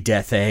named the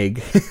Death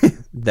Egg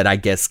that I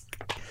guess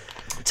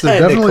there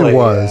definitely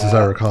was, as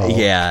I recall.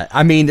 Yeah,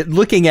 I mean,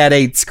 looking at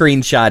a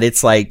screenshot,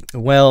 it's like,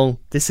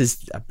 well, this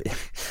is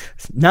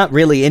not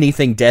really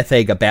anything Death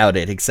Egg about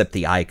it except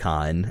the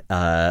icon.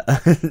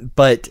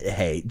 But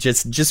hey,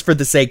 just for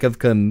the sake of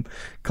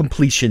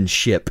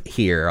completionship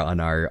here on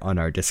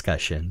our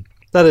discussion.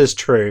 That is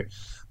true.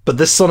 But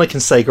this Sonic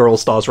and Sega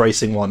All-Stars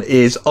Racing one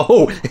is,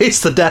 it's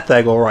the Death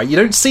Egg, all right. You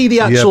don't see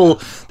the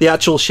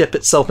actual ship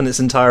itself in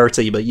its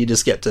entirety, but you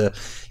just get to,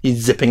 you're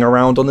zipping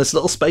around on this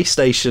little space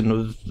station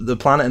with the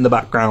planet in the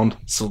background.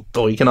 That's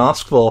all you can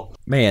ask for.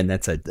 Man,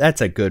 that's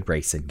a good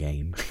racing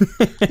game.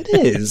 It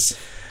is.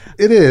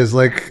 It is.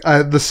 Like,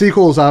 the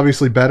sequel is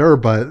obviously better,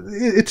 but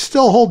it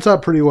still holds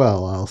up pretty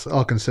well,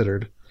 all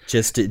considered.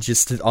 Just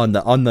on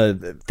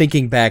the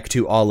thinking back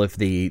to all of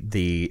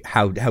the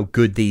how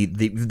good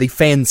the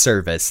fan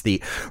service,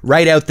 the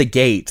right out the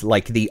gate,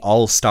 like the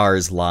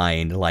All-Stars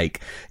line, like,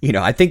 you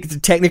know, I think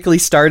it technically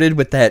started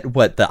with the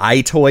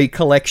iToy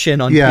collection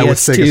on PS2. With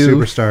Sega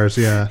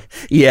Superstars,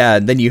 yeah,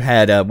 and then you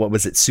had what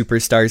was it,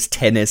 Superstars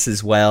Tennis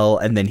as well,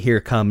 and then here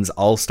comes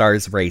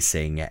All-Stars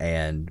Racing,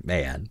 and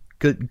man,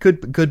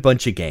 good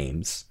bunch of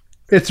games.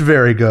 It's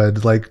very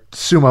good. Like,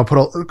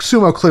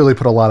 Sumo clearly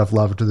put a lot of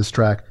love into this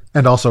track.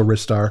 And also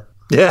Ristar.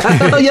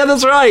 Yeah, yeah,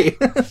 that's right.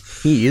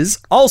 He is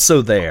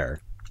also there.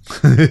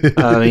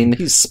 I mean,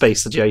 he's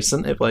space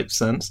adjacent, it makes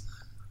sense.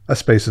 A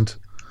spacent.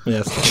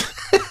 Yes.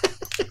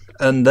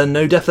 And then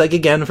no Death Egg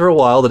again for a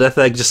while. The Death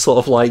Egg just sort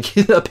of like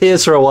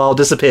appears for a while,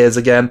 disappears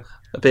again,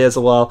 appears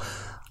a while.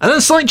 And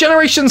then Sonic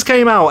Generations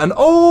came out, and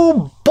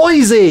oh,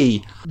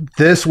 Boise!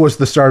 This was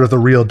the start of the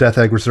real Death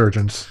Egg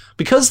resurgence.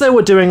 Because they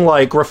were doing,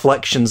 like,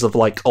 reflections of,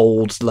 like,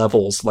 old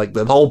levels, like,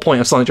 the whole point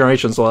of Sonic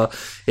Generations were,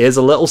 here's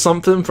a little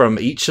something from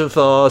each of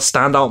our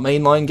standout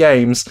mainline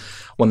games.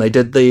 When they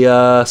did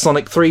the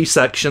Sonic 3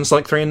 section,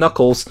 Sonic 3 and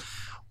Knuckles,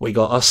 we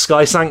got a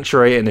Sky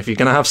Sanctuary, and if you're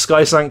going to have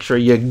Sky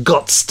Sanctuary, you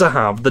gots to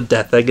have the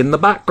Death Egg in the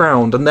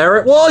background, and there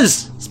it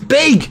was! It's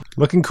big!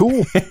 Looking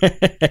cool.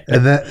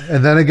 and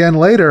then again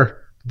later,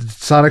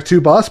 Sonic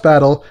 2 boss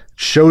battle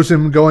shows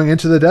him going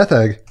into the Death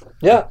Egg.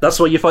 Yeah, that's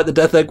where you fight the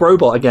Death Egg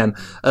robot again.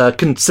 A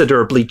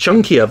considerably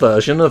chunkier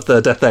version of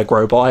the Death Egg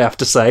robot, I have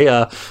to say.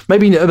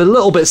 Maybe a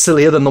little bit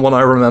sillier than the one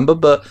I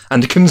remember,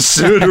 and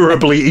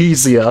considerably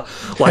easier.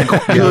 Like,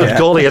 good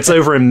golly, it's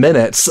over in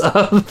minutes.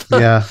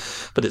 Yeah.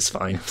 But it's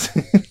fine.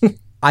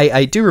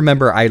 I do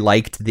remember I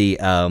liked the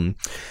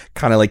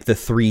kind of like the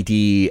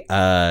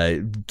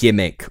 3D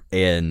gimmick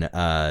in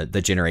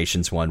the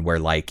Generations one, where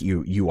like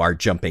you are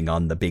jumping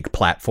on the big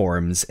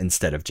platforms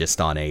instead of just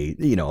on a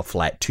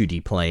flat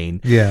 2D plane.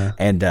 Yeah.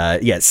 And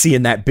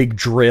seeing that big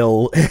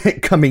drill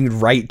coming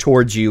right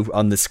towards you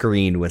on the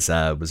screen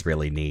was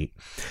really neat.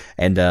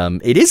 And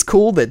it is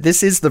cool that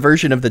this is the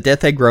version of the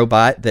Death Egg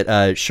robot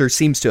that sure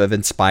seems to have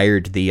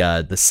inspired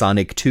the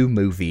Sonic 2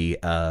 movie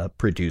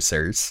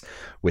producers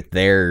with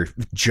their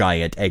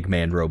giant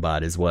Eggman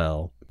robot as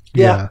well.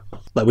 Yeah.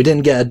 Like, we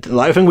didn't get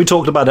I think we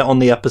talked about it on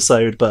the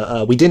episode,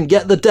 but we didn't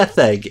get the Death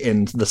Egg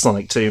in the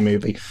Sonic 2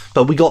 movie,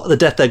 but we got the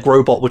Death Egg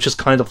robot, which is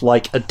kind of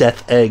like a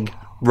Death Egg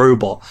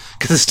robot,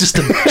 because it's just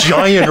a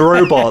giant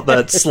robot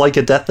that's like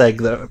a Death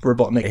Egg that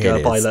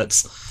Robotnik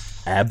pilots.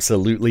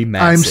 Absolutely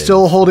massive. I'm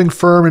still holding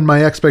firm in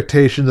my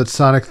expectation that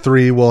Sonic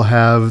 3 will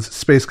have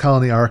Space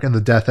Colony Arc and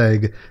the Death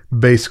Egg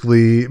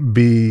basically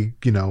be,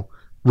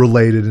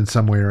 related in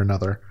some way or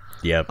another.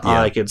 Yep.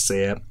 I could see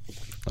it.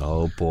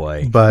 Oh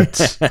boy.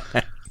 But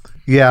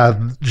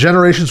yeah,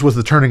 Generations was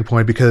the turning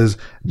point, because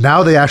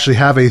now they actually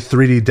have a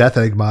 3D Death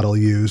Egg model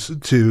use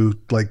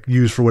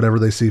for whatever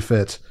they see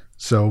fit.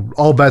 So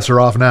all bets are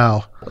off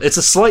now. It's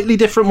a slightly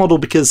different model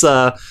because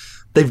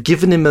they've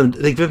given him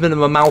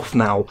a mouth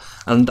now,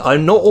 and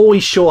I'm not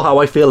always sure how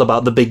I feel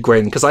about the big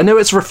grin, because I know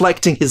it's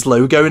reflecting his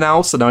logo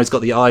now, so now he's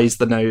got the eyes,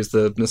 the nose,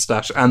 the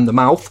moustache, and the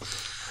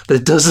mouth. But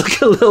it does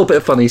look a little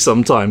bit funny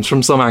sometimes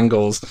from some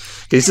angles.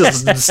 He's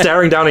just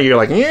staring down at you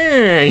like,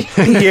 yeah.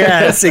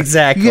 Yes,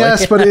 exactly.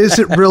 Yes, but is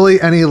it really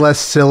any less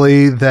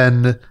silly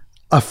than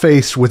a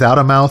face without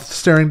a mouth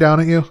staring down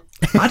at you?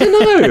 I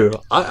don't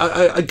know.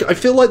 I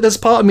feel like there's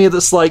part of me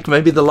that's like,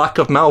 maybe the lack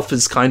of mouth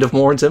is kind of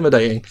more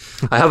intimidating.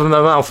 I have no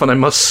mouth and I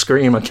must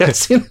scream, I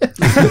guess.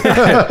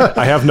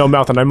 I have no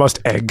mouth and I must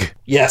egg.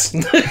 Yes.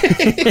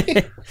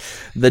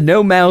 The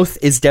no mouth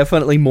is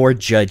definitely more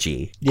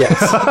judgy. Yes.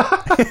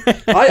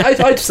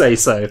 I'd say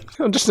so.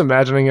 I'm just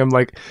imagining him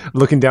like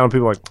looking down at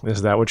people like,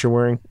 is that what you're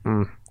wearing?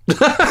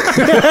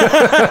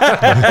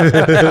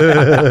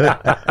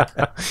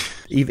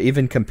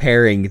 Even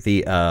comparing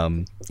the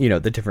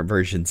the different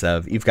versions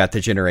of, you've got the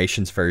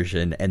Generations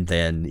version, and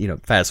then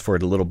fast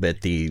forward a little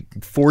bit, the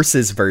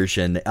Forces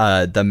version,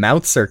 the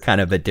mounts are kind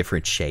of a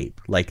different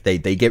shape. Like they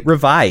get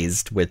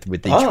revised with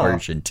each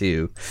version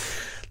too.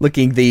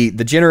 Looking, the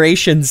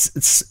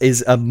Generations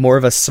is a more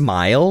of a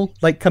smile,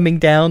 like coming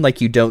down,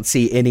 like you don't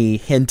see any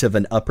hint of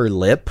an upper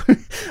lip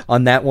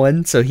on that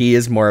one. So he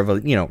is more of a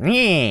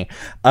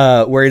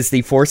whereas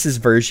the Forces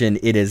version,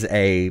 it is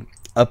a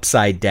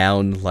upside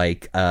down,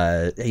 like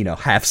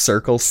half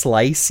circle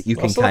slice. You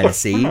can kind of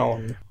see.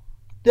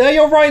 Yeah,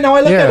 you're right. Now I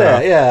look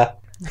at it. Yeah,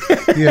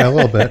 yeah, a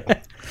little bit.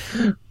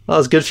 That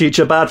was good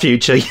future, bad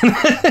future.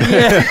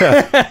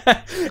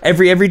 Yeah.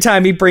 Every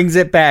time he brings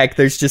it back,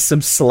 there's just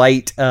some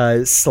slight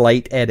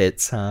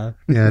edits, huh?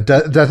 Yeah,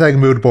 Death Egg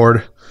mood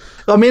board.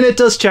 I mean, it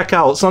does check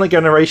out. Sonic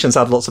Generations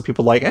had lots of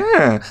people like,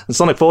 and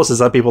Sonic Forces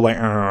had people like,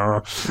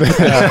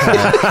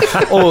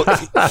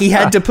 Oh, he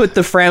had to put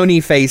the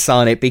frowny face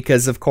on it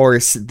because, of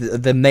course,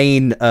 the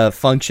main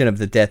function of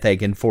the Death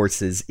Egg in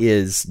Forces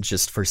is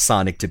just for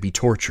Sonic to be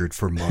tortured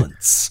for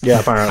months.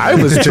 Yeah, apparently. I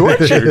was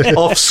tortured.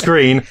 Off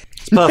screen.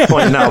 It's Perth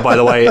point now, by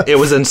the way. It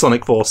was in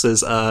Sonic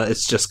Forces.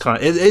 It's just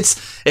kind of...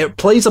 It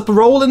plays up a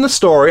role in the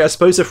story. I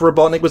suppose if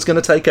Robotnik was going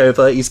to take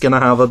over, he's going to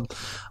have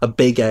a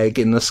big egg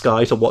in the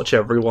sky to watch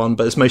everyone,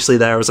 but it's mostly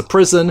there as a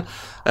prison.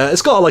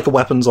 It's got like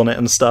weapons on it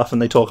and stuff,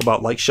 and they talk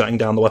about like shutting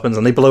down the weapons,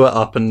 and they blew it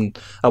up, and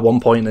at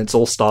one point it's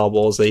all Star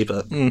Wars-y,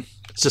 but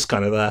it's just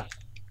kind of there.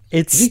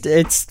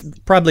 It's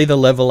probably the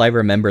level I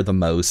remember the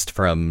most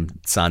from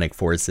Sonic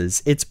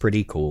Forces. It's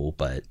pretty cool,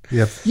 but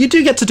yep. You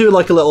do get to do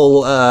like a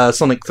little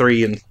Sonic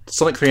 3 and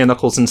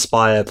Knuckles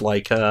inspired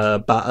like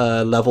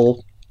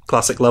level,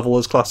 classic level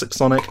as classic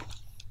Sonic.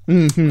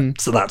 Mm-hmm.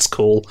 So that's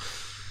cool.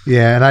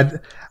 Yeah,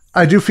 and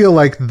I do feel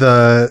like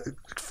the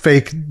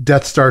fake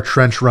Death Star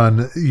trench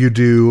run you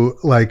do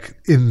like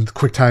in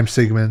quick time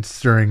segments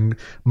during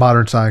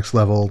modern Sonic's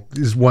level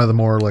is one of the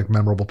more like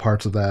memorable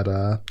parts of that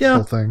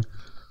whole thing.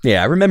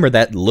 Yeah, I remember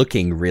that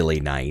looking really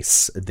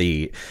nice.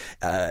 The,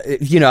 I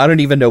don't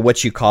even know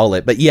what you call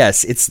it, but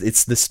yes,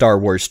 it's the Star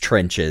Wars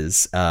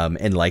trenches,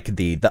 and like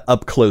the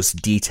up close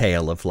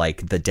detail of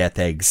like the Death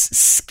Egg's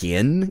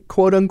skin,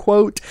 quote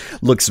unquote,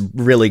 looks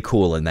really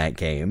cool in that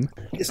game.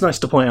 It's nice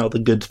to point out the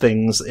good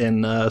things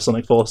in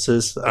Sonic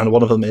Forces, and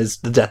one of them is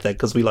the Death Egg,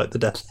 because we like the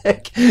Death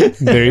Egg.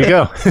 There you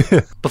go.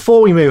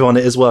 Before we move on,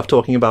 it is worth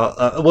talking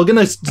about, we're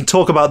going to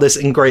talk about this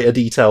in greater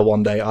detail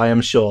one day, I am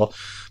sure.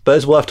 But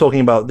it's worth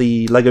talking about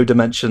the LEGO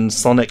Dimensions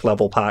Sonic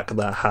level pack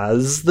that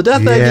has the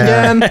Death Egg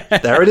again.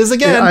 There it is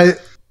again. Yeah,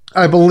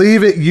 I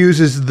believe it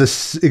uses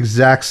the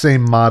exact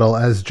same model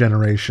as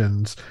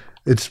Generations.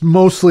 It's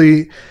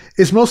mostly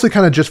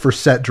kind of just for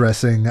set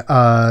dressing.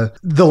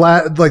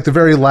 The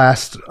very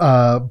last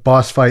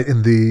boss fight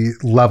in the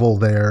level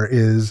there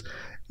is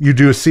you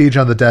do a siege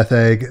on the Death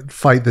Egg,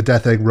 fight the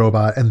Death Egg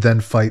robot, and then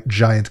fight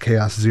Giant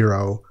Chaos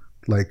Zero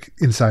like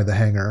inside the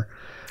hangar.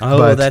 Oh,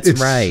 but that's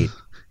right.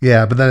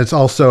 Yeah, but then it's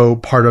also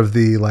part of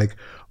the like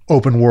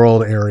open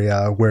world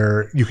area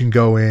where you can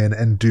go in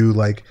and do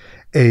like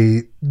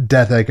a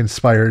Death Egg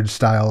inspired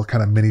style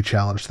kind of mini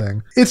challenge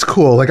thing. It's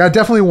cool. Like I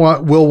definitely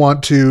will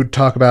want to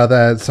talk about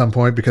that at some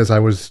point because I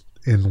was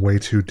in way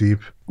too deep.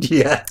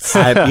 Yes.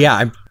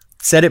 I've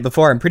said it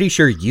before. I'm pretty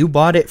sure you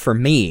bought it for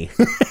me.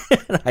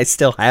 I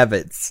still have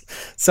it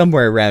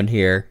somewhere around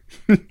here.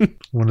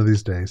 One of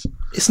these days.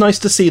 It's nice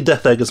to see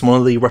Death Egg as one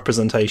of the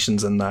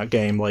representations in that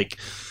game. Like,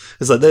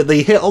 it's like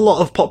they hit a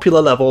lot of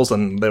popular levels,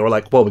 and they were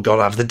like, "Well, we got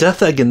to have the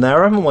Death Egg in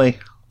there, haven't we?"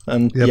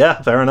 And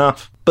yeah, fair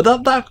enough. But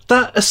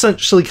that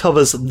essentially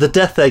covers the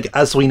Death Egg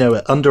as we know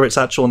it under its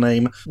actual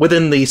name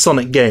within the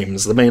Sonic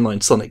games, the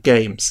mainline Sonic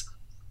games.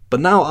 But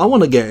now I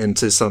want to get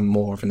into some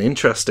more of an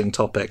interesting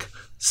topic.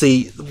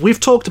 See, we've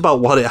talked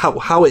about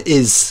how it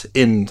is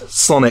in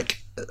Sonic,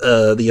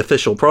 the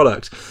official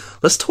product.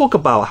 Let's talk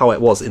about how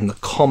it was in the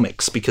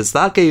comics, because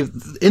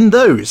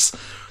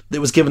it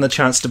was given a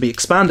chance to be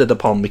expanded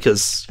upon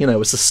because,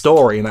 it's a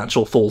story, an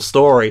actual full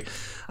story.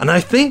 And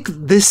I think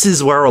this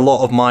is where a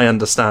lot of my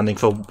understanding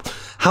for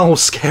how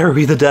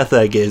scary the Death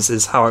Egg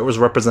is how it was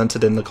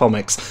represented in the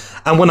comics.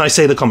 And when I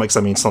say the comics,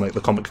 I mean Sonic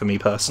the comic for me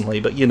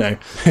personally, but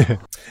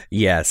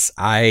Yes,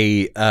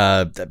 I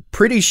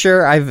pretty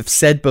sure I've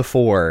said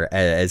before,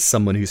 as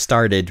someone who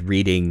started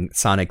reading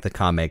Sonic the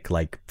comic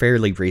like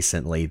fairly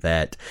recently,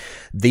 that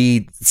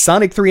the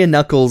Sonic 3 and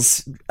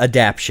Knuckles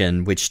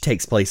adaptation, which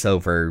takes place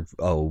over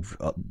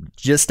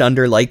just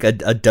under like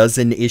a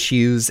dozen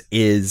issues,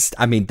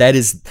 that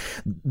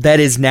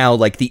is now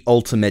like the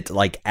ultimate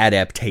like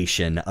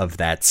adaptation of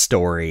that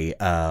story.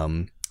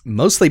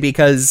 Mostly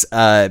because,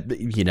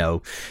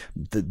 the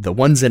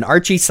ones in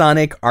Archie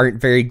Sonic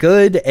aren't very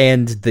good,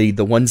 and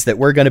the ones that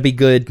were going to be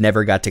good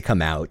never got to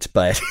come out.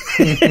 But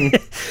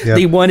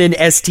the one in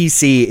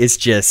STC is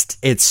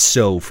it's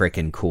so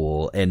freaking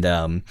cool. And,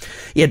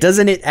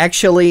 doesn't it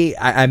actually,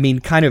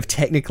 kind of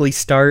technically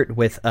start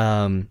with...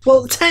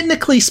 Well,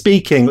 technically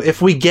speaking,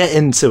 if we get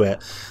into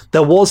it,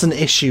 there was an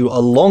issue a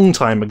long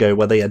time ago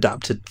where they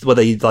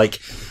like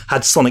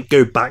had Sonic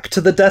go back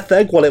to the Death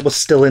Egg while it was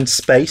still in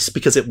space,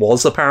 because it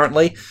was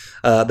apparently.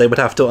 They would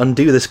have to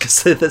undo this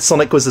because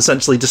Sonic was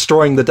essentially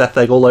destroying the Death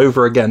Egg all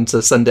over again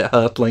to send it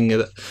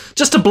hurtling,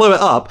 just to blow it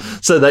up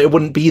so that it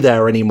wouldn't be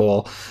there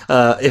anymore.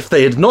 If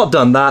they had not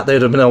done that,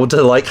 they'd have been able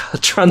to like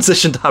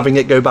transition to having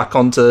it go back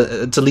on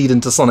to lead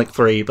into Sonic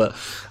 3, but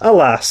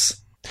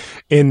alas.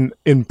 In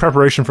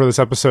preparation for this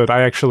episode,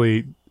 I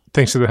actually,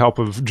 thanks to the help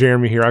of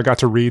Jeremy here, I got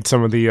to read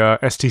some of the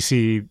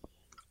STC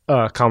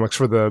comics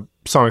for the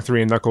Sonic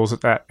 3 and Knuckles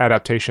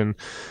adaptation,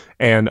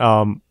 and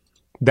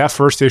that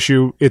first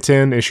issue, it's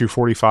in issue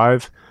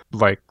 45.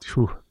 Like,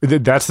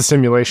 that's the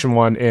simulation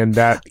one, and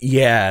that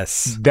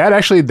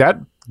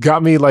that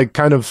got me like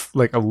kind of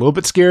like a little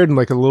bit scared and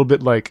like a little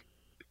bit like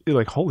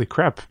holy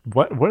crap,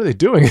 what are they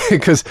doing?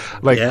 Because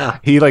like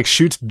he like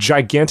shoots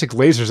gigantic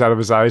lasers out of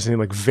his eyes and he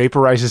like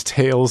vaporizes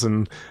tails,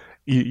 and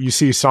you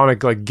see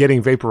Sonic like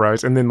getting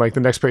vaporized, and then like the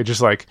next page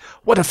is like,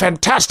 what a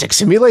fantastic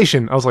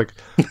simulation. I was like,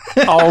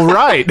 all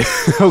right,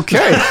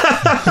 okay.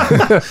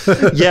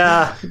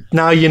 Yeah,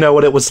 now you know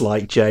what it was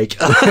like, Jake.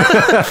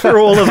 For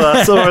all of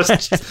us, or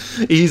us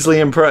easily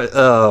impressed.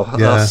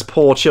 Us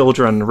poor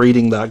children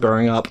reading that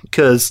growing up,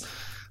 because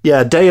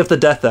Day of the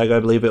Death Egg, I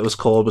believe it was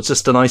called, was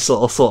just a nice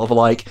sort of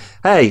like,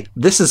 hey,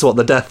 this is what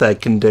the Death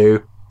Egg can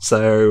do,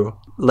 so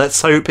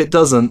let's hope it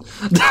doesn't.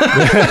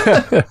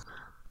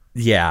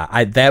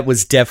 Yeah, that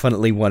was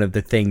definitely one of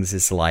the things,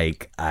 is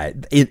like,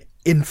 it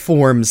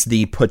informs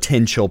the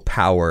potential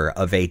power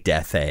of a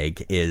Death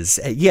Egg is,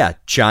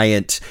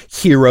 giant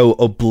hero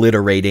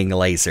obliterating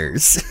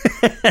lasers.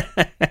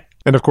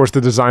 And of course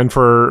the design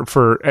for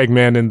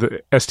Eggman in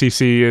the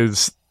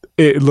STC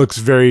it looks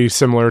very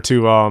similar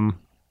to,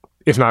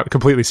 if not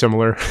completely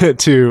similar,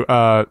 to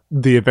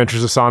the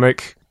Adventures of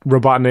Sonic,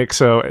 Robotnik.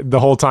 So the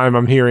whole time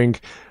I'm hearing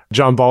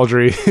John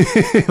Baldry,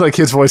 like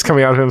his voice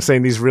coming out of him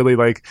saying these really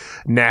like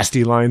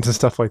nasty lines and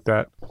stuff like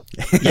that.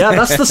 Yeah,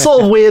 that's the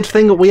sort of weird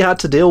thing that we had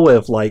to deal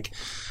with, like,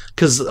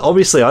 because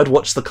obviously I'd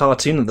watched the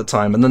cartoon at the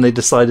time, and then they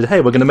decided,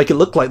 hey, we're going to make it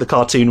look like the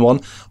cartoon one,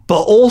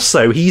 but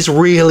also he's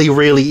really,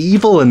 really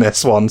evil in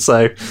this one,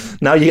 so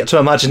now you get to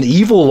imagine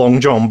evil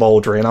Long John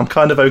Baldry, and I'm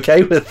kind of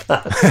okay with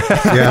that.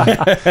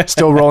 Yeah.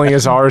 Still rolling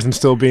his R's and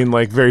still being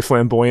like very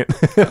flamboyant.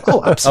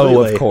 Oh,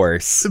 absolutely. Oh, of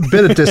course. A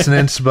bit of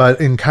dissonance, but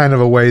in kind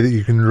of a way that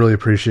you can really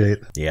appreciate.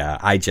 Yeah,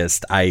 I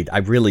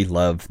really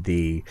love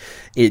the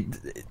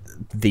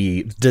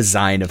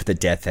design of the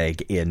Death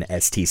Egg in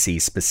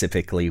STC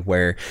specifically,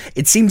 where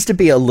it seems to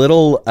be a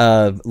little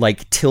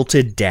like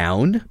tilted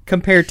down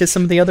compared to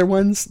some of the other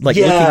ones. Like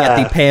looking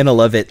at the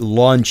panel of it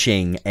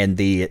launching, and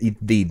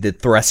the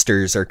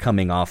thrusters are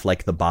coming off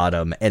like the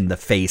bottom, and the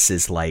face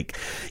is like,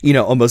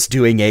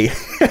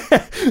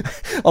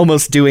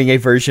 almost doing a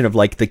version of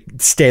like the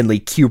Stanley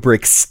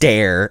Kubrick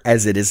stare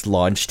as it is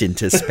launched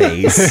into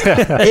space.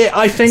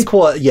 I think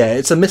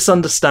it's a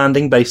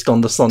misunderstanding based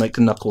on the Sonic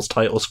and Knuckles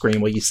title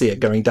screen, where you see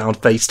it going down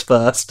face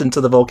first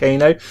into the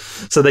volcano,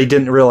 so they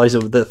didn't realize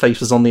the face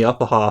was on the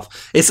upper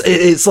half.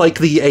 It's like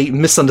the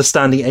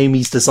misunderstanding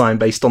Amy's design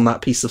based on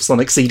that piece of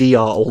Sonic CD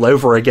art all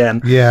over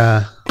again.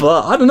 Yeah,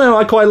 but I don't know,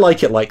 I quite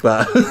like it like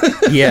that.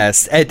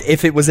 Yes, and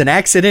if it was an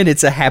accident,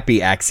 it's a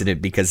happy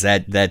accident, because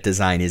that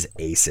design is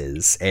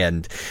aces.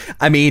 And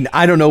I mean,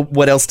 I don't know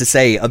what else to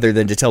say other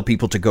than to tell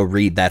people to go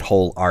read that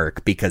whole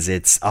arc, because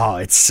it's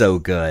so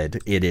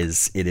good. It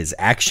is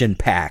action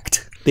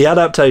packed. The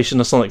adaptation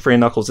of Sonic 3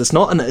 and Knuckles, it's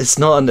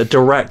not a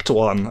direct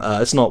one.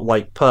 It's not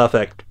like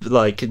perfect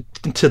like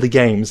to the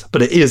games,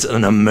 but it is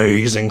an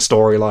amazing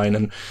storyline,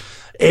 and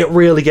it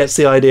really gets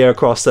the idea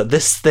across that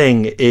this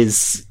thing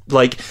is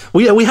like,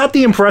 we had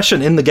the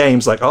impression in the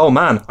games like, oh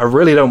man, I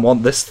really don't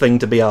want this thing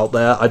to be out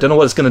there. I don't know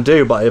what it's going to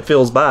do, but it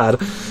feels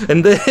bad.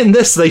 And in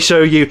this, they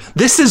show you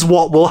this is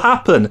what will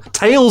happen.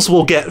 Tails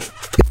will get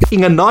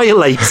f***ing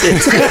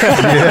annihilated.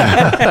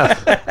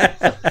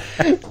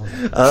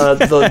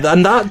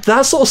 And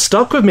that sort of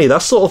stuck with me.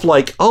 That's sort of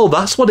like, oh,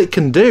 that's what it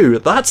can do.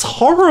 That's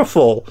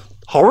horrible.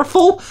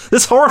 Horrible?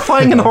 It's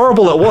horrifying and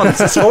horrible at once.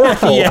 It's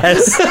horrible.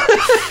 Yes.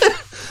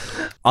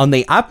 On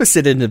the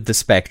opposite end of the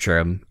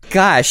spectrum,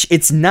 gosh,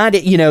 it's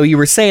not, you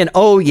were saying,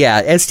 oh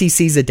yeah,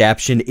 STC's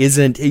adaptation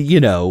isn't,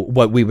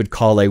 what we would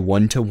call a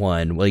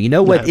one-to-one. Well, you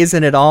know what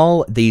isn't at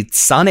all? The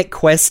Sonic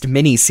Quest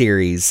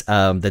miniseries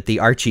that the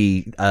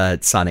Archie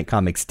Sonic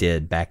comics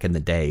did back in the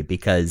day,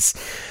 because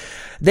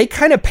they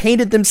kind of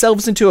painted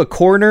themselves into a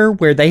corner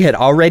where they had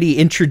already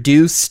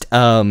introduced,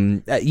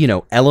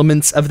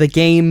 elements of the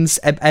games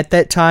at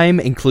that time,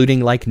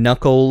 including like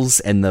Knuckles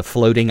and the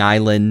floating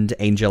island,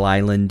 Angel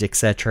Island,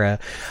 etc.,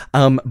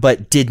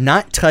 but did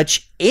not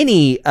touch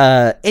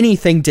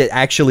anything to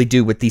actually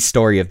do with the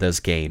story of those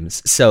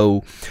games.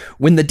 So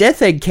when the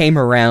Death Egg came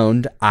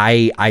around,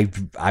 I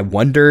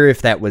wonder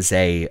if that was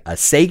a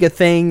Sega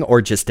thing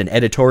or just an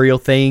editorial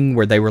thing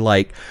where they were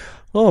like,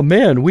 oh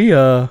man, we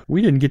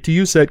didn't get to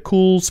use that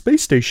cool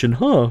space station,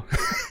 huh?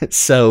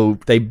 So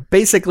they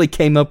basically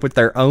came up with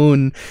their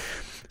own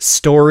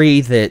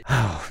story that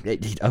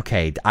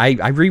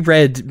I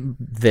reread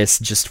this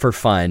just for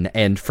fun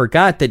and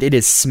forgot that it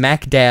is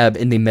smack dab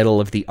in the middle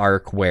of the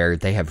arc where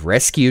they have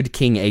rescued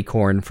King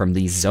Acorn from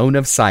the zone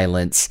of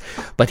silence,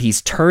 but his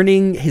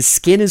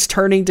skin is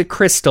turning to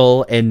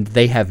crystal and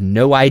they have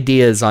no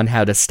ideas on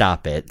how to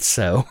stop it.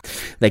 So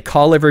they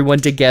call everyone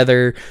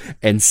together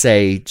and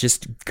say,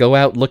 just go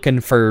out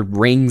looking for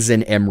rings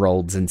and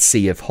emeralds and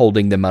see if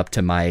holding them up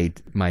to my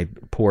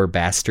poor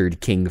bastard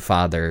king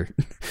father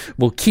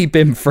will keep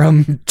him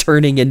from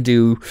turning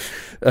into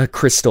a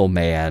crystal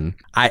man.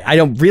 I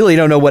don't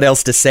know what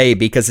else to say,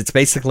 because it's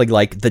basically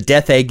like the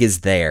death egg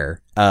is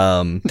there.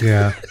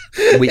 Yeah.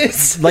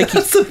 That's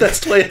the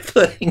best way of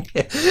putting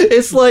it.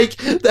 It's like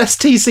the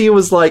STC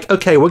was like,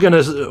 okay, we're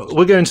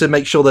going to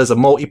make sure there's a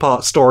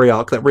multi-part story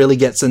arc that really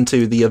gets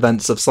into the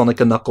events of Sonic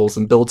and Knuckles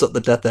and builds up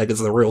the Death Egg as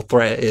the real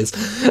threat it is.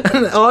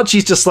 And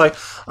Archie's just like,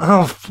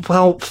 oh,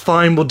 well,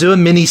 fine, we'll do a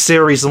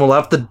mini-series and we'll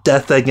have the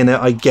Death Egg in it,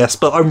 I guess,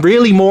 but I'm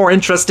really more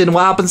interested in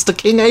what happens to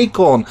King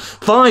Acorn.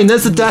 Fine,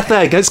 there's the Death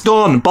Egg, it's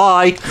gone,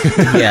 bye.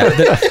 Yeah,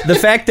 the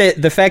fact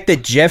that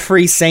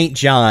Jeffrey St.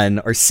 John,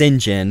 or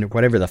Sinjin,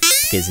 whatever the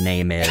his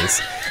name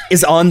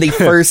is on the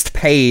first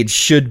page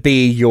should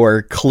be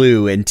your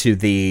clue into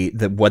the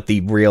what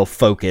the real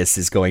focus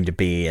is going to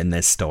be in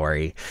this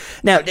story.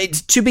 Now,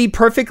 to be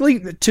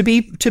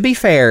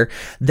fair,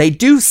 they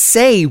do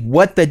say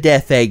what the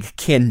Death Egg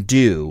can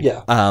do.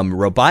 Yeah.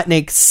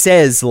 Robotnik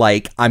says,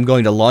 like, I'm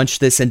going to launch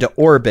this into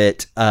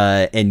orbit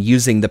and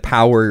using the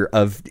power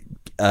of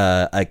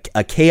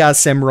a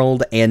Chaos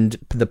Emerald and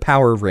the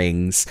Power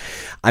Rings,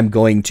 I'm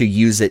going to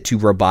use it to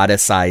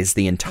roboticize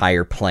the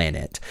entire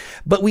planet.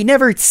 But we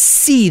never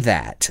see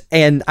that.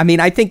 And I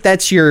mean, I think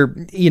that's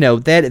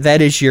that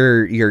is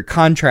your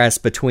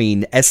contrast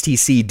between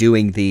STC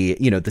doing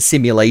the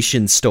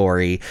simulation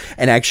story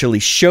and actually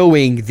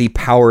showing the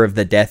power of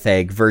the Death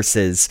Egg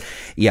versus,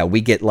 we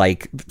get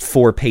like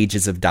 4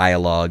 pages of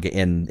dialogue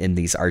in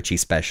these Archie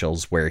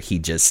specials where he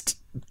just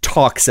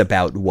talks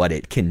about what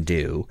it can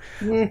do.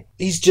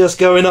 He's just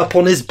going up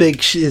on his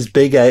big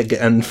egg,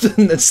 and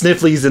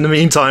Sniffly's in the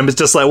meantime is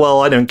just like,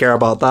 well, I don't care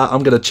about that.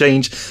 I'm going to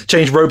change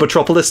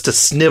Robotropolis to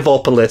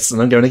Snivopolis,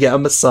 and I'm going to get a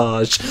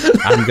massage.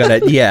 I'm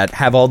going to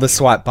have all the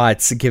SWAT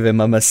bots give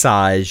him a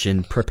massage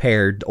and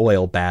prepared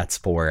oil baths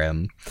for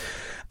him.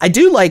 I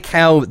do like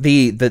how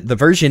the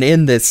version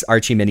in this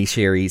Archie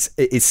miniseries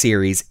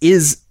series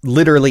is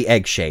literally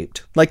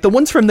egg-shaped. Like, the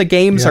ones from the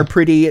games are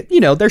pretty,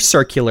 they're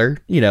circular,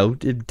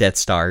 Death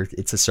Star,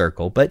 it's a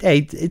circle, but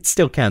hey, it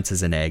still counts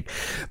as an egg.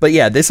 But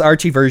yeah, this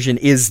Archie version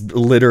is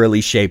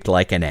literally shaped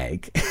like an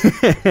egg.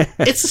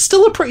 It's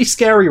still a pretty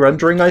scary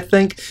rendering, I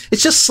think.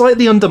 It's just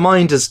slightly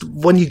undermined as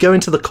when you go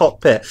into the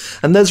cockpit,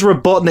 and there's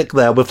Robotnik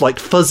there with, like,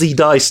 fuzzy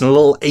dice and a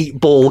little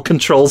 8-ball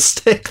control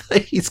stick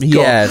that he's got.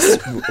 Yes,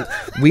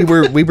 we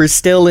were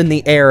still in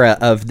the era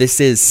of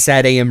this is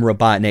SatAM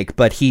Robotnik,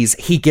 but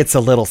he gets a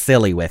little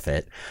silly with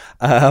it,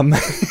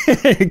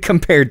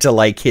 compared to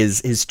like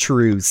his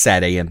true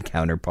SatAM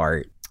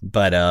counterpart.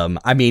 But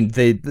I mean,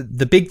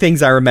 the big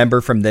things I remember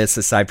from this,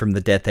 aside from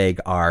the Death Egg,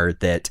 are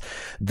that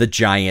the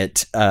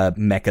giant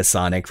Mecha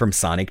Sonic from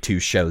Sonic 2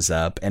 shows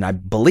up, and I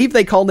believe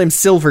they called him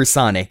Silver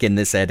Sonic in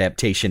this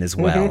adaptation as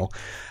well.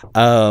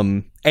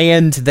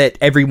 And that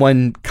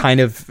everyone kind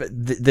of,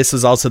 this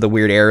was also the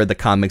weird era of the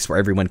comics where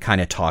everyone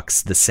kind of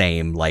talks the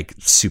same, like,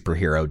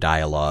 superhero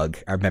dialogue.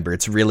 I remember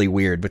it's really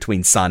weird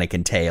between Sonic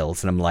and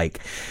Tails, and I'm like,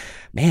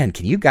 man,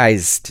 can you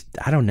guys,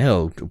 I don't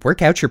know,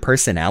 work out your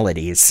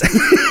personalities?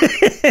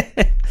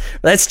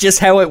 That's just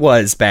how it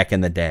was back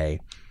in the day.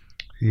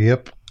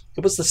 Yep.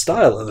 It was the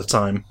style at the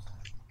time.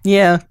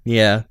 Yeah.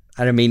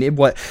 I mean,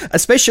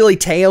 especially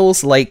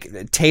Tails,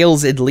 like,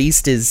 Tails at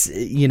least is,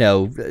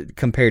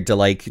 compared to,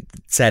 like,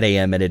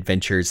 SatAM and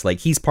Adventures, like,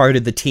 he's part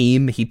of the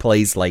team. He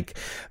plays, like,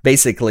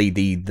 basically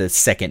the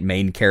second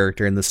main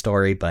character in the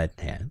story, but,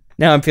 yeah.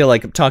 Now I feel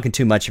like I'm talking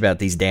too much about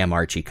these damn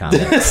Archie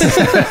comics.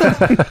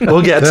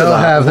 We'll get to that. They'll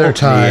have their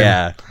time.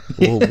 Yeah,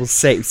 we'll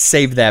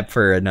save that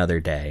for another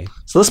day.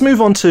 So let's move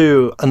on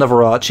to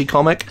another Archie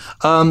comic.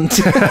 But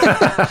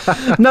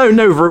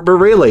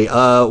really,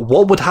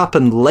 what would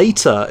happen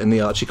later in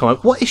the Archie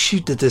comic? What issue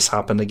did this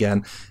happen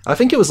again? I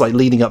think it was like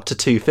leading up to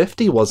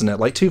 250, wasn't it?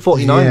 Like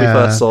 249 we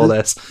first saw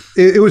this.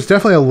 It was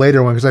definitely a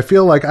later one, because I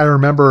feel like I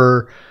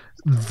remember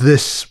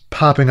this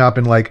popping up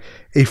in like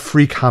a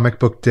free comic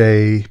book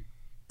day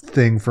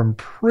thing from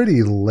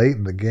pretty late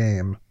in the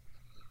game.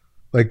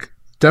 Like,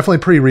 definitely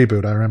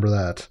pre-reboot, I remember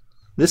that.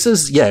 This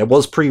is, it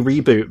was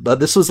pre-reboot, but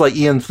this was like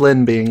Ian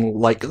Flynn being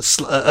like a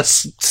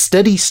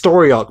steady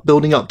story arc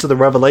building up to the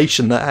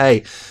revelation that,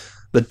 hey,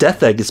 the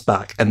Death Egg is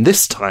back, and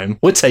this time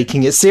we're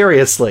taking it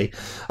seriously.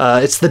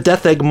 It's the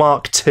Death Egg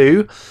Mark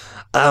II.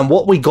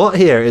 What we got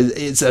here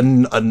is a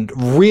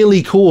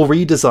really cool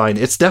redesign.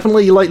 It's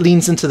definitely like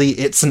leans into the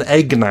it's an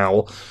egg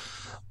now,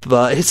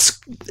 but it's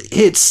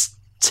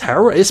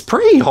terror. It's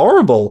pretty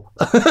horrible.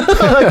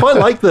 I quite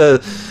like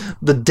the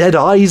dead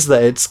eyes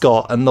that it's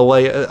got, and the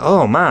way,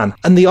 oh man.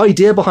 And the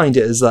idea behind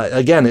it is that,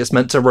 again, it's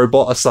meant to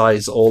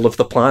roboticize all of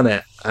the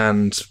planet,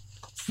 and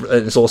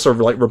it's also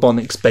like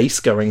Robotnik's base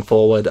going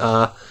forward.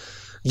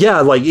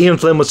 Yeah, like Ian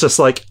Flynn was just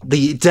like,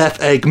 the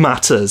Death Egg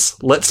matters.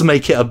 Let's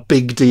make it a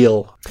big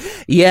deal.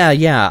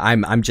 Yeah.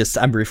 I'm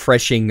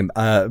refreshing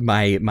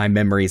my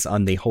memories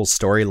on the whole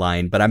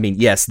storyline. But I mean,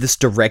 yes, this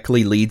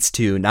directly leads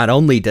to, not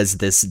only does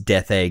this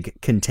Death Egg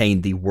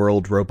contain the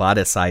world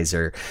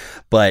roboticizer,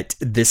 but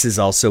this is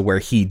also where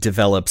he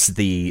develops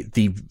the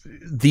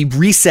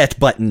reset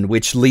button,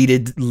 which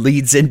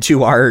leads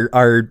into our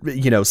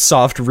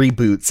soft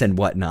reboots and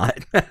whatnot.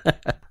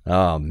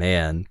 Oh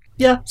man.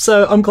 Yeah,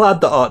 so I'm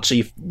glad that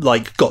Archie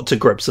like got to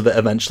grips with it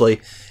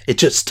eventually. It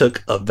just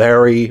took a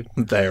very,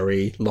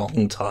 very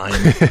long time.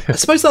 I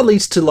suppose that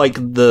leads to like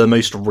the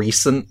most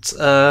recent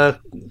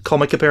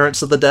comic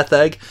appearance of the Death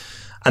Egg,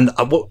 and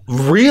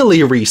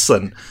really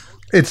recent.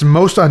 It's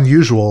most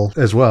unusual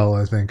as well,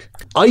 I think.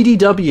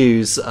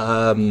 IDW's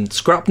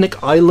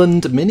Scrapnik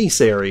Island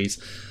miniseries.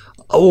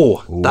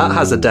 Oh, that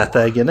has a Death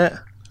Egg in it.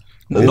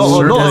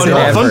 Not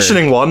a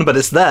functioning one, but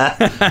it's there.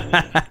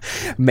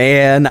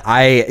 Man,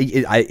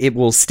 it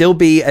will still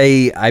be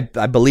I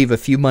believe a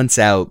few months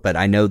out, but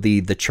I know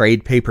the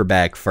trade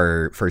paperback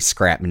for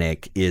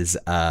Scrapnik is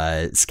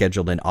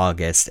scheduled in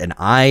August, and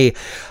I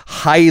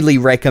highly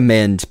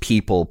recommend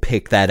people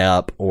pick that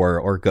up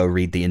or go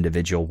read the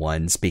individual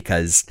ones,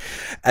 because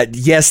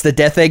yes, the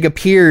Death Egg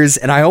appears,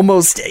 and I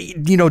almost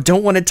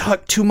don't want to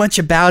talk too much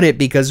about it,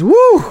 because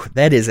woo,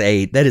 that is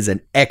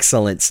an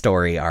excellent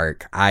story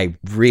arc.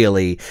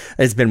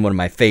 It's been one of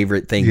my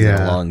favorite things in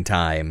a long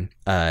time,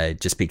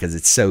 just because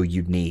it's so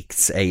unique.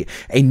 It's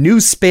a new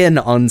spin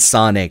on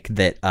Sonic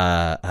that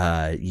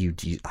you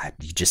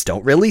just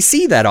don't really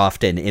see that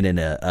often in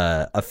an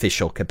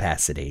official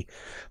capacity.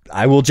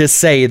 I will just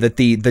say that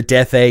the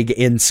Death Egg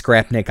in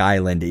Scrapnik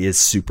Island is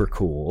super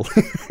cool.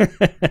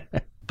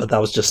 But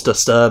that was just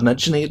us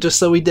mentioning it just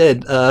so we did,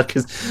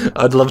 because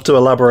I'd love to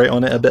elaborate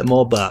on it a bit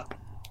more, but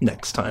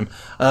next time.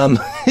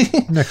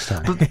 Next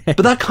time.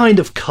 but that kind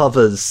of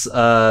covers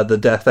the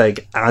Death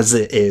Egg as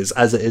it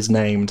is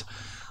named.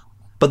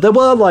 But there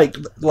were like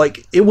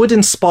it would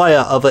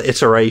inspire other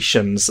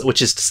iterations,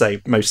 which is to say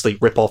mostly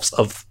rip-offs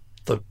of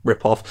the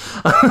rip-off.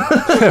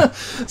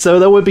 So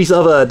there would be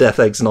other Death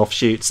Eggs and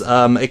offshoots.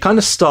 It kind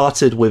of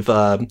started with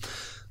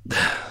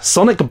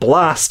Sonic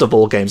Blast, of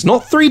all games.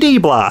 Not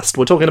 3D Blast.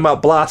 We're talking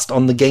about Blast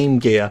on the Game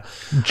Gear.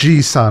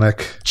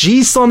 G-Sonic.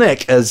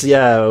 G-Sonic, as it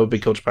would be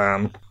called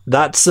Japan.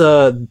 That's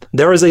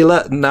there is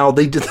now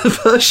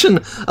the version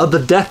of the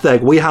Death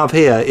Egg we have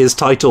here is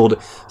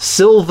titled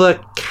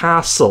Silver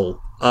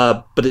Castle,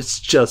 but it's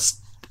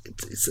just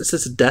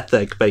a Death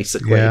Egg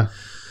basically. Yeah.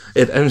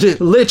 It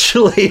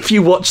literally, if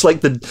you watch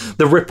like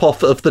the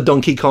rip-off of the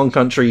Donkey Kong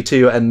Country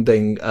 2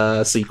 ending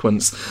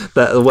sequence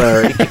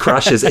where it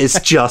crashes, it's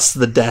just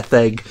the Death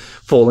Egg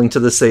falling to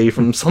the sea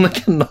from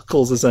Sonic and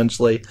Knuckles,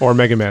 essentially. Or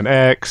Mega Man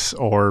X,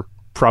 or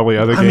probably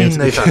other games. I mean,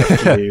 they've had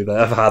a few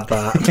that have had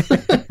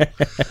that.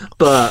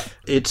 But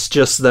it's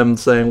just them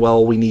saying,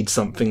 well, we need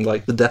something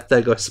like the Death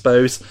Egg, I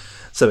suppose.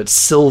 So it's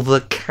Silver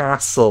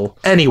Castle.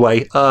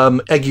 Anyway,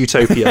 Egg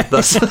Utopia.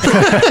 That's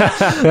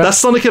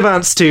Sonic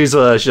Advance 2's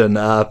version.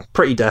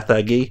 Pretty Death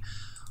Eggy.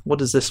 What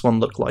does this one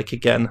look like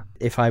again?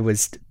 If I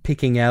was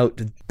picking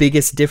out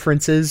biggest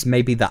differences,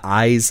 maybe the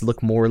eyes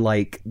look more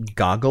like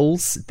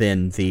goggles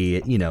than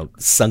the,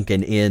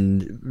 sunken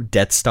in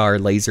Death Star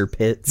laser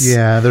pits.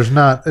 Yeah, there's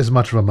not as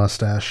much of a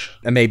mustache.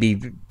 And maybe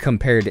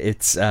compared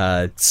it's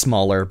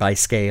smaller by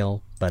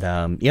scale. But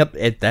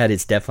that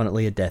is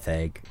definitely a Death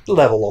Egg.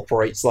 Level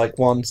operates like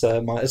one, so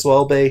it might as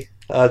well be.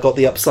 Got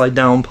the upside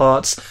down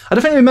parts. I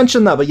don't think we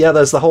mentioned that, but yeah,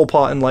 there's the whole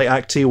part in like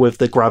Act 2 with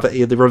the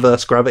gravity, the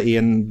reverse gravity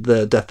in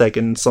the Death Egg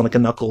and Sonic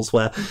and Knuckles,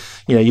 where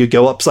you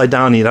go upside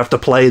down and you'd have to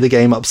play the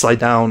game upside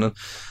down. And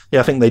yeah,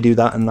 I think they do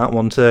that in that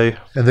one too.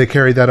 And they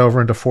carried that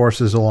over into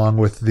Forces along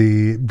with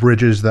the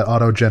bridges that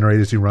auto-generate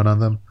as you run on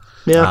them.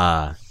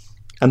 Yeah.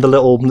 And the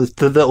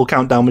little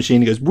countdown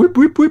machine goes whoop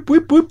whoop whoop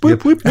whoop whoop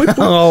whoop whoop whoop.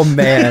 Oh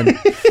man.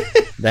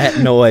 That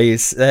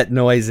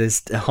noise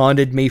has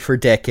haunted me for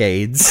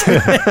decades.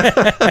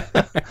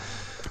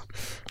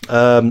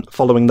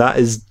 Following that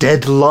is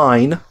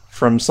Deadline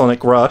from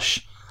Sonic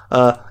Rush.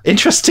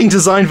 Interesting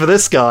design for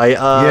this guy.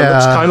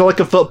 Looks kind of like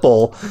a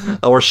football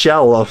or a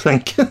shell, I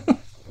think.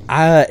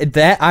 Now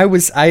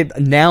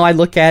I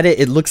look at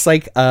it, it looks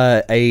like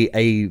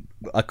a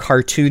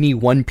cartoony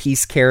One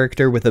Piece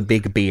character with a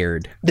big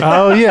beard.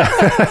 Oh yeah.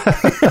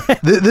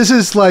 This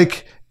is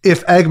like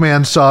if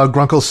Eggman saw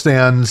Grunkle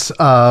Stan's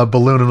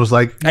balloon and was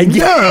like,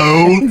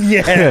 no!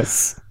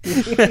 Yes!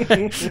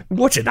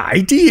 What an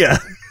idea!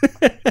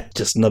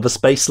 Just another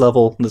space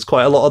level. There's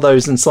quite a lot of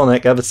those in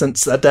Sonic ever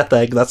since Death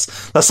Egg. That's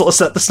sort of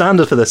set the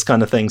standard for this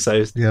kind of thing.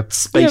 So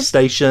Space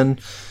Station.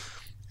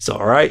 It's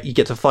alright. You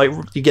get to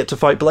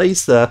fight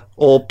Blaze there.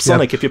 Or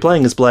Sonic if you're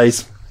playing as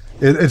Blaze.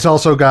 It's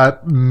also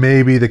got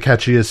maybe the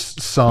catchiest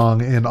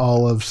song in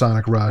all of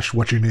Sonic Rush,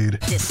 What You Need.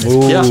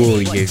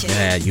 Ooh,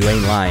 you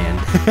ain't lying.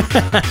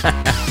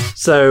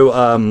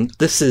 So,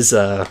 this is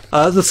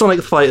the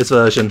Sonic Fighters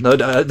version.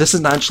 This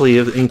isn't actually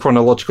in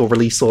chronological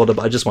release order,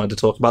 but I just wanted to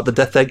talk about the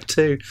Death Egg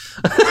too.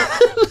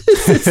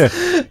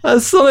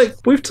 Sonic,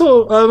 we've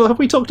talked. Have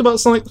we talked about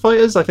Sonic the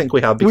Fighters? I think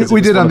we have. Because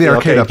we did on the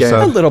arcade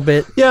episode. A little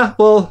bit. Yeah,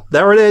 well,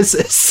 there it is.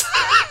 It's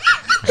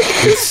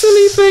a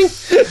silly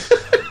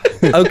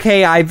thing.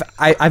 Okay, I've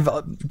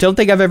don't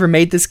think I've ever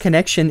made this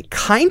connection.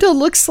 Kind of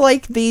looks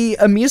like the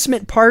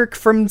amusement park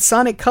from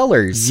Sonic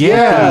Colors.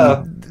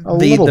 Yeah,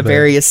 the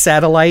various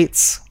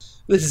satellites.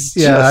 This is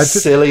just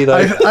silly, though.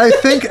 I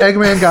think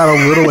Eggman got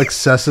a little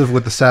excessive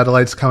with the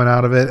satellites coming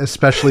out of it,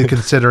 especially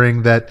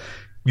considering that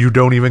you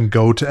don't even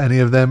go to any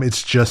of them.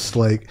 It's just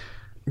like...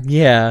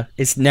 Yeah.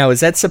 Is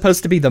that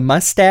supposed to be the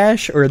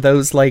mustache or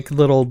those like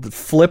little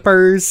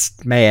flippers?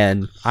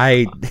 Man,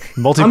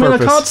 multi-purpose. I mean, I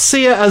can't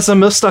see it as a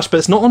mustache, but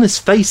it's not on his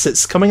face.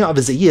 It's coming out of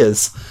his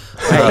ears.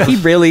 He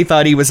really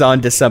thought he was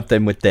onto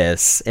something with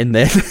this, and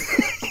then...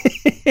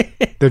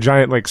 The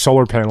giant, like,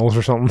 solar panels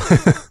or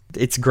something.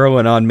 It's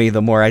growing on me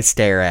the more I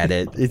stare at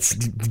it. It's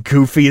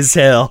goofy as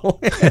hell.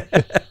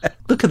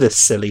 Look at this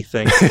silly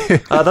thing.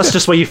 That's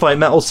just where you fight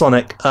Metal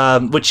Sonic,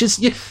 which is...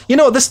 You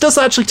know, this does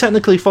actually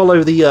technically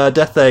follow the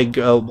Death Egg,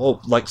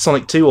 or like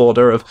Sonic 2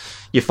 order of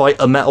you fight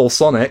a Metal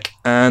Sonic,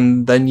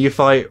 and then you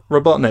fight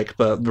Robotnik,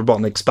 but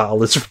Robotnik's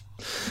battle is...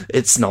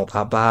 It's not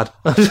that bad.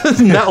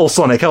 Metal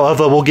Sonic,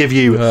 however, will give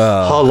you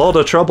a lot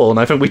of trouble, and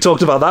I think we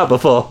talked about that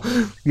before.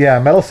 Yeah,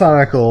 Metal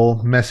Sonic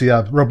will mess you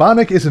up.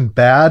 Robotnik isn't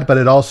bad, but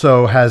it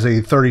also has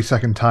a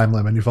 30-second time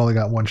limit. You've only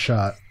got one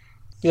shot.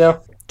 Yeah.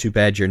 Too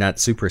bad you're not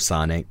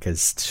Supersonic,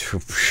 because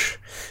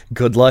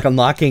good luck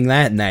unlocking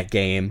that in that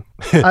game.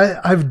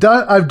 I've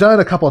done it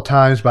a couple of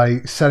times by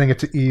setting it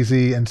to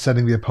easy and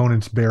setting the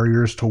opponent's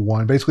barriers to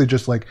 1. Basically,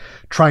 just like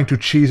trying to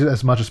cheese it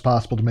as much as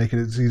possible to make it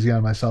as easy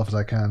on myself as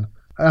I can.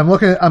 I'm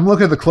looking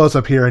at the close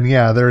up here, and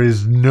yeah, there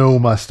is no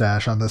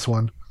mustache on this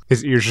one.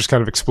 His ears just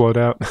kind of explode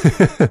out.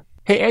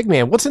 Hey,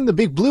 Eggman, what's in the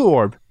big blue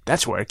orb?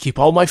 That's where I keep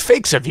all my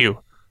fakes of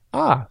you.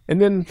 Ah,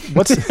 and then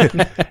what's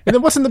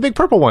in the big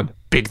purple one?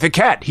 Big the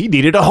cat. He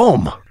needed a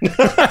home.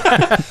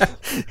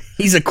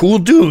 He's a cool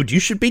dude. You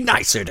should be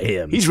nicer to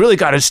him. He's really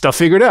got his stuff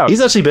figured out.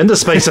 He's actually been to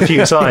space a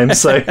few times,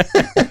 so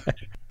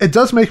it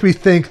does make me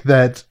think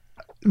that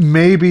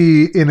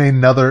maybe in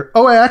another...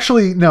 Oh,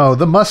 actually, no.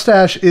 The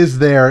mustache is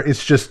there.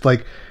 It's just,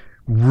 like,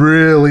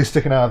 really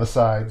sticking out of the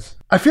sides.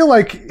 I feel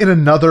like in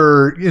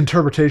another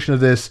interpretation of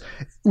this,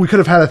 we could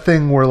have had a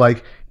thing where,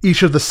 like,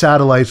 each of the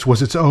satellites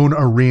was its own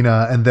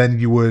arena, and then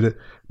you would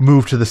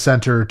move to the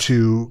center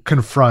to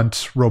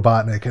confront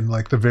Robotnik in,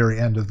 like, the very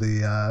end of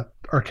the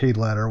arcade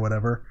ladder or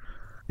whatever.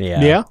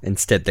 Yeah.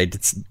 Instead, they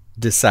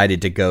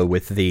decided to go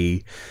with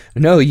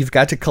no, you've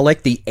got to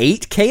collect the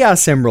 8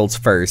 Chaos Emeralds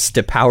first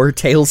to power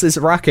Tails'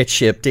 rocket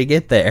ship to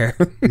get there.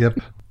 Yep.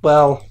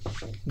 Well,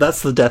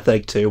 that's the Death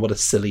Egg too. What a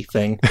silly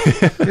thing.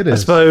 It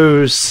is.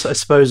 I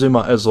suppose we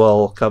might as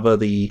well cover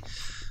the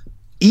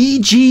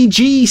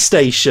EGG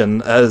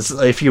station, as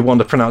if you want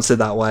to pronounce it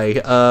that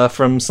way,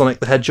 from Sonic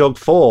the Hedgehog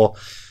 4.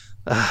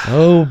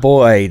 Oh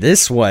boy,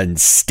 this one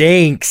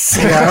stinks.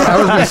 Yeah, I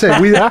was going to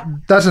say,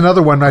 that's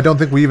another one I don't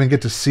think we even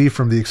get to see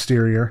from the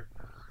exterior.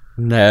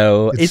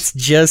 No, it's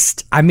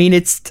just, I mean,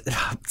 it's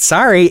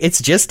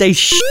just a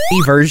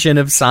shitty version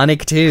of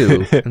Sonic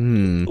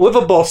 2. With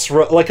a boss,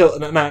 like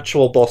an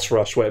actual boss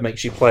rush where it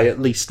makes you play at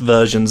least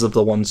versions of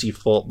the ones you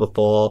fought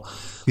before.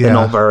 Yeah. They're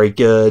not very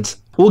good.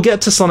 We'll get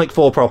to Sonic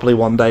 4 properly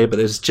one day, but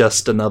it's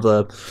just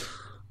another...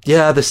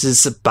 Yeah, this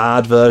is a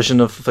bad version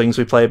of things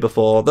we played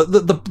before.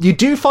 You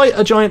do fight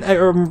a giant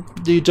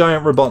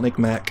Robotnik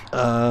mech.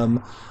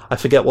 I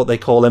forget what they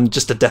call him.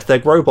 Just a Death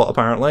Egg robot,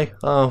 apparently.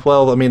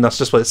 Well, I mean, that's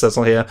just what it says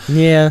on here.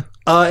 Yeah.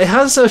 It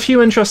has a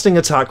few interesting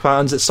attack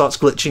patterns. It starts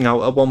glitching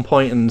out at one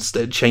point, and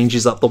it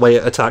changes up the way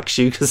it attacks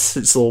you, because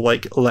it's all,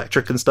 like,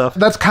 electric and stuff.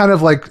 That's kind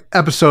of like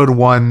Episode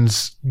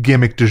 1's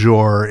gimmick du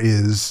jour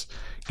is,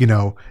 you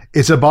know,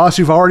 it's a boss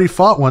you've already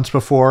fought once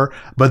before,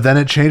 but then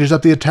it changes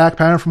up the attack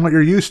pattern from what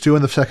you're used to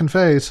in the second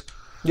phase.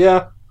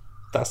 Yeah,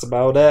 that's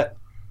about it.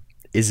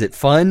 Is it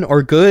fun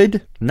or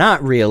good?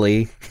 Not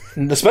really.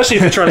 Especially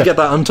if you're trying to get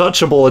that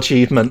untouchable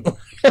achievement.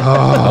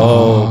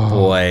 Oh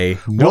boy.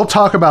 We'll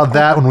talk about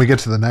that when we get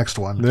to the next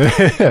one.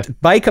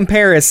 By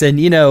comparison,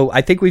 you know,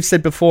 I think we've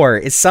said before,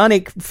 is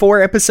Sonic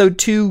 4 Episode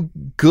 2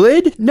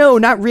 good? No,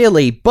 not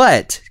really.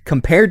 But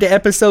compared to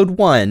Episode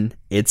 1,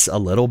 it's a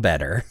little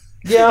better.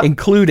 Yeah.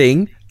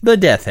 Including the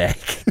Death Egg.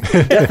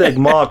 Death Egg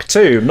Mark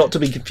II, not to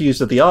be confused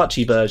with the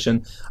Archie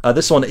version.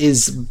 This one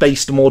is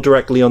based more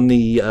directly on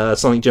the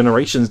Sonic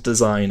Generations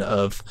design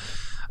of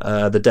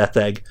the Death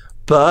Egg,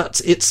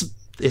 but it's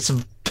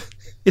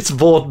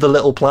Vord the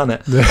Little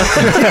Planet.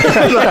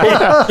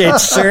 It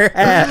sure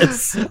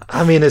has.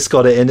 I mean, it's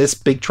got it in its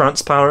big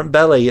transparent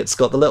belly. It's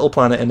got the Little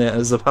Planet in it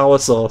as a power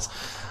source.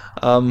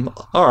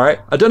 Alright,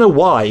 I don't know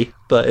why,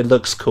 but it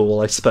looks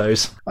cool, I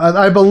suppose.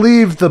 I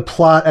believe the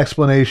plot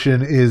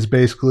explanation is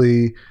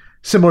basically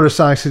similar to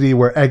Sonic City,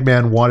 where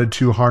Eggman wanted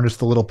to harness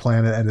the Little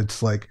Planet and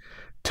its, like,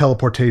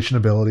 teleportation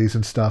abilities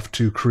and stuff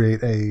to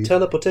create a...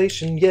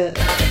 Teleportation, yeah.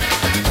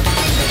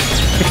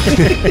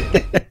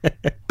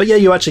 But yeah,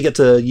 you actually get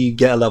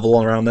a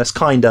level around this,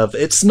 kind of.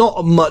 It's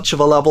not much of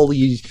a level.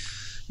 You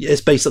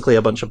it's basically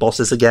a bunch of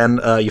bosses again.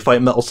 You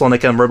fight Metal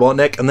Sonic and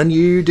Robotnik, and then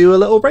you do a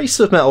little race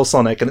with Metal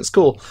Sonic, and it's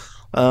cool.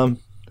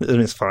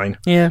 It's fine.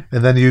 Yeah.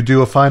 And then you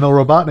do a final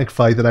Robotnik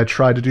fight that I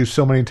tried to do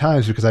so many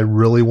times because I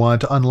really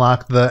wanted to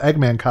unlock the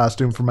Eggman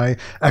costume for my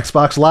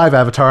Xbox Live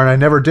avatar, and I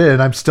never did,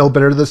 and I'm still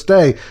bitter to this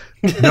day.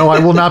 No, I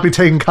will not be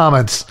taking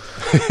comments.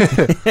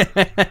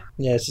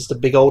 Yeah, it's just a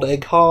big old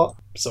egg heart.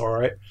 It's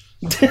alright.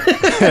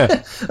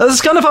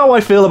 That's kind of how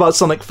I feel about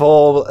Sonic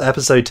 4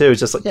 Episode 2. It's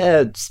just like, yeah,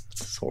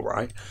 it's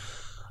alright.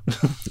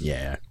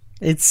 Yeah.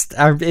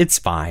 It's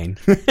fine.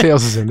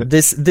 Tails is in it.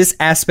 This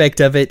aspect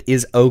of it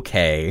is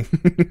okay.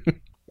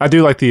 I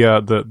do like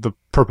the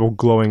purple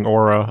glowing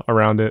aura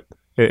around it.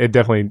 It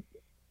definitely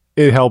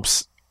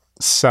helps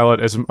sell it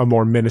as a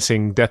more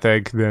menacing Death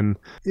Egg than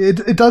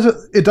it does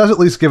at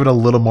least give it a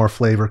little more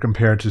flavor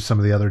compared to some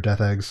of the other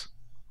Death Eggs.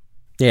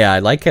 Yeah, I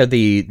like how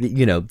the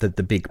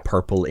big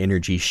purple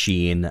energy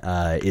sheen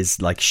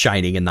is like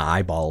shining in the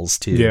eyeballs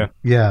too.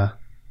 Yeah.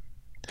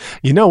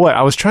 You know what?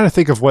 I was trying to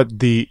think of what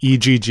the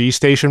EGG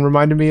station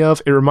reminded me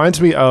of. It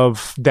reminds me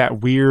of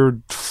that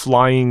weird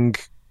flying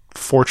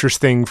fortress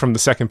thing from the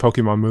second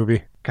Pokemon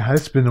movie. God,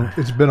 it's been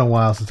a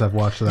while since I've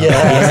watched that.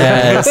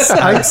 Yes,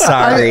 I'm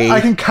sorry. I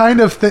can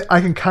kind of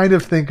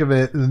think of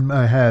it in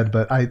my head,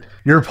 but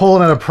you're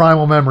pulling at a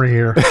primal memory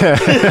here.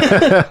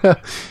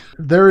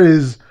 There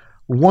is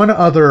one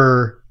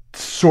other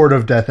sort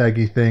of Death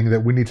Eggy thing that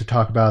we need to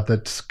talk about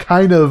that's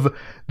kind of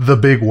the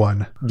big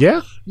one.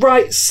 Yeah?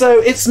 Right, so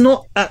it's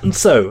not a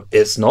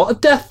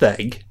Death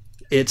Egg.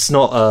 It's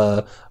not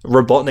a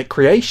Robotnik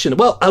creation.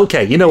 Well,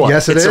 okay, you know what?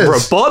 Yes, it's is. a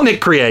Robotnik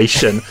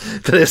creation,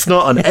 but it's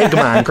not an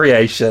Eggman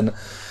creation.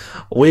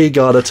 We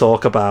gotta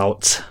talk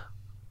about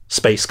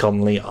Space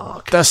Colony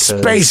Arc. The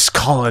Space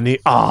Colony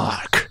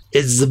Arc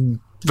is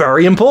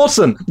very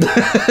important.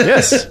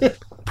 Yes.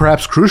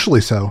 Perhaps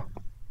crucially so.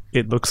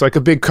 It looks like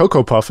a big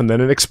Cocoa Puff, and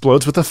then it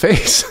explodes with a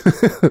face.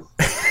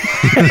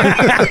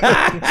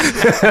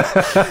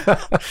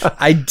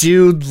 I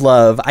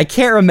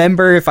can't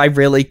remember if I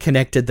really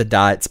connected the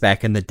dots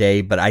back in the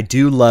day, but I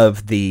do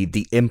love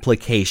the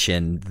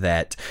implication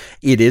that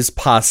it is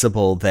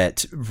possible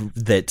that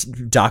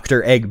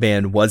Dr.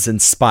 Eggman was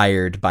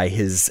inspired by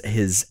his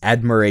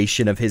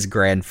admiration of his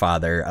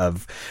grandfather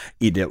of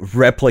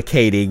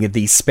replicating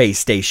the space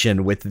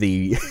station with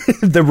the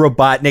the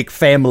Robotnik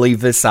family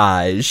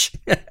visage.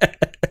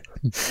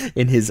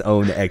 In his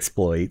own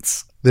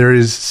exploits. There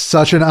is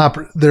such an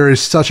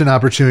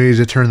opportunity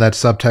to turn that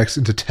subtext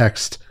into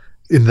text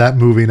in that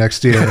movie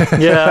next year.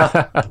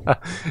 Yeah.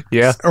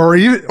 Yeah. Or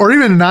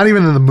even not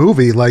even in the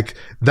movie. Like,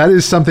 that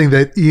is something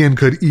that Ian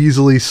could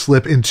easily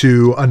slip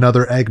into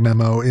another egg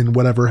memo in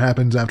whatever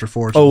happens after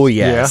Fortunes. Oh,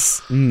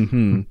 yes. Yeah.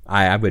 Mm-hmm.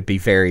 I would be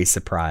very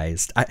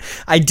surprised.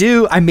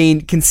 I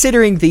mean,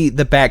 considering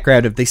the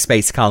background of the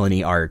Space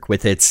Colony arc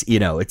with its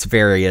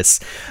various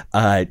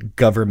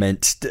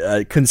government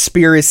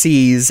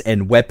conspiracies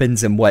and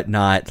weapons and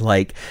whatnot,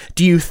 like,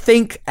 do you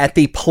think at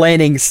the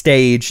planning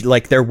stage,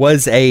 like, there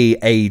was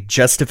a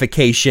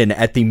justification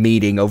at the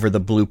meeting over the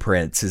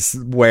blueprints is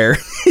where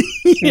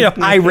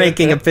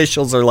high-ranking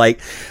officials are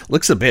like,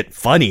 looks a bit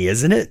funny,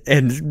 isn't it?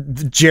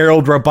 And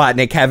Gerald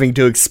Robotnik having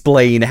to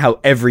explain how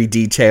every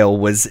detail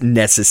was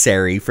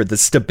necessary for the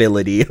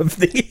stability of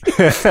the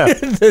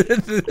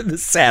the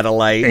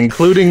satellite,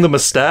 including the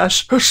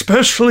mustache,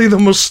 especially the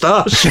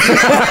mustache.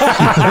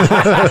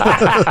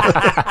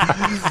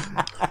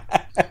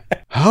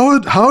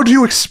 How do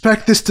you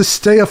expect this to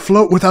stay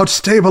afloat without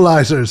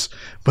stabilizers?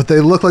 But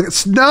they look like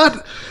it's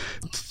not.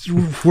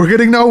 We're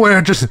getting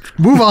nowhere. Just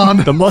move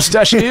on. The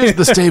mustache is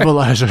the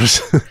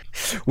stabilizers.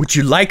 Would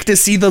you like to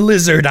see the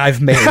lizard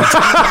I've made?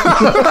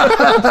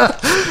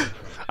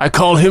 I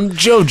call him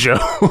Jojo.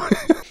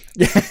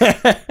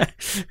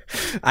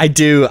 I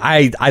do.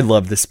 I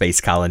love the Space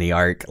Colony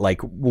arc.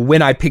 Like,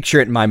 when I picture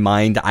it in my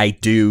mind, I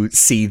do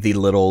see the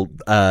little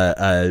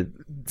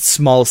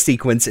small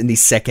sequence in the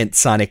second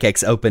Sonic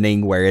X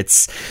opening where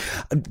it's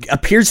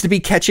appears to be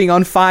catching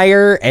on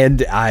fire,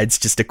 and it's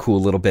just a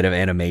cool little bit of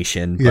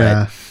animation.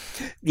 Yeah.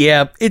 But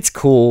yeah, it's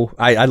cool.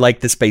 I like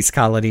the Space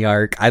Colony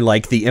arc. I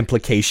like the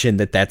implication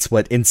that that's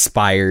what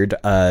inspired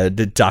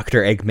the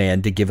Dr.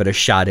 Eggman to give it a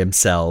shot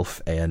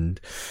himself,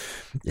 and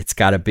it's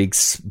got a big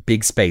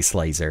space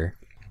laser.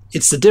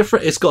 It's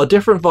got a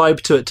different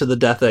vibe to it to the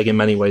Death Egg in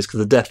many ways, because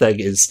the Death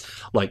Egg is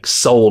like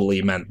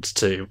solely meant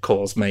to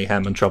cause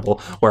mayhem and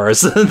trouble,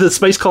 whereas the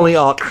Space Colony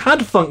arc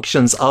had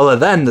functions other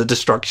than the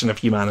destruction of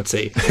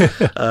humanity.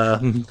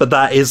 But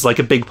that is like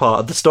a big part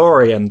of the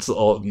story, and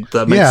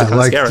that makes it kind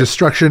of scary.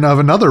 Destruction of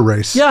another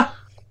race. Yeah.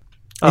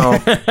 Oh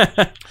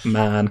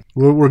man,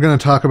 we're going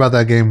to talk about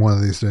that game one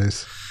of these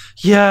days.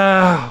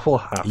 Yeah, we'll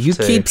have you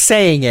to. keep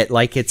saying it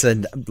like it's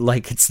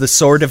the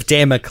sword of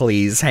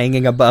Damocles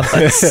hanging above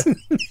us.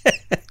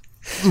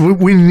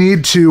 We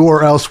need to,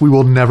 or else we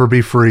will never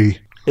be free.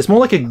 It's more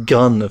like a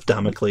gun of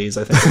Damocles,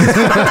 I think.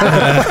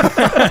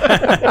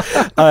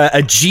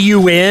 A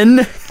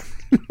GUN.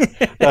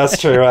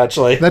 That's true,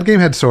 actually. That game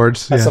had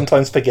swords. I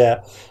sometimes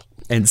forget.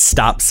 And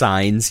stop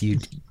signs.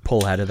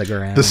 pull out of the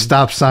ground. The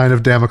stop sign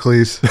of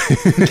Damocles.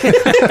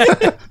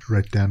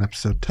 Write down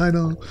episode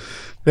title.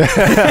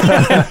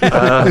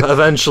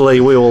 Eventually,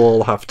 we will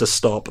all have to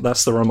stop.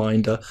 That's the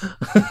reminder.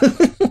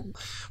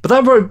 But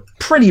that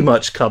pretty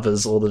much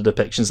covers all the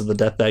depictions of the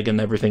Death Egg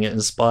and everything it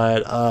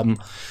inspired.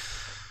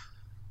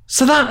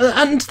 So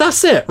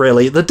that's it,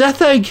 really. The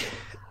Death Egg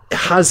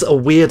has a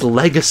weird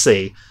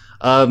legacy.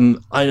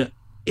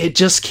 It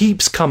just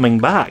keeps coming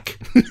back.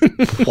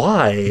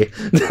 Why?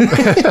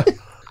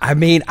 I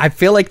mean, I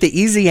feel like the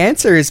easy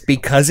answer is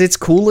because it's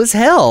cool as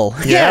hell.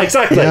 Yeah,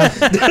 exactly. Yeah.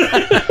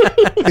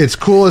 It's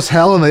cool as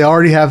hell, and they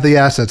already have the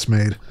assets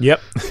made.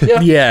 Yep.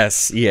 Yeah.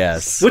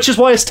 Yes. Which is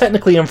why it's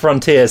technically in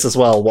Frontiers as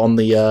well, on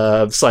the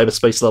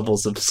cyberspace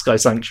levels of Sky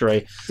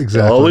Sanctuary.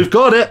 Exactly. Oh, we've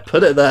got it.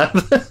 Put it there.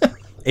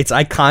 It's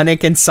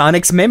iconic in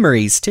Sonic's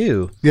memories,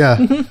 too. Yeah.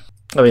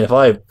 I mean, if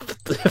I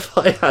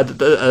had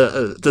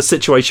the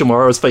situation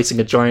where I was facing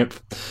a giant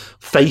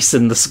face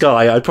in the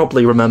sky, I'd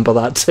probably remember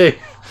that too.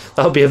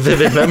 That would be a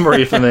vivid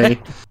memory for me.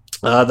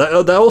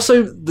 They're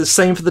also the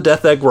same for the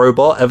Death Egg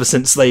robot. Ever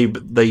since they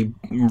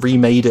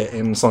remade it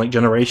in Sonic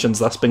Generations,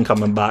 that's been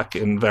coming back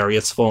in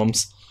various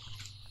forms.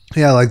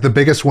 Yeah, like the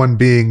biggest one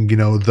being,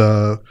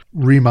 the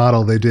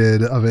remodel they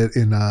did of it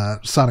in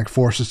Sonic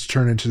Forces to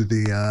turn into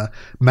the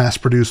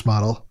mass-produced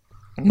model.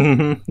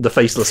 Mm-hmm. The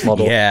faceless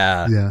model.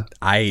 Yeah.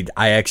 I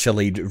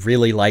actually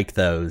really like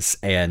those,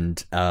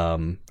 and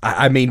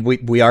I mean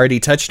we already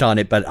touched on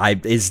it, but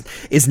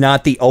is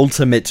not the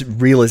ultimate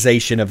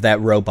realization of that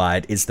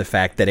robot is the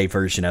fact that a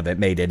version of it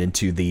made it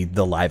into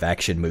the live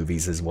action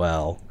movies as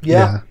well.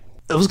 Yeah.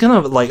 I was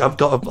gonna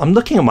I'm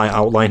looking at my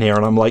outline here,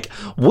 and I'm like,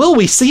 will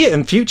we see it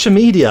in future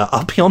media?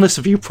 I'll be honest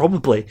with you,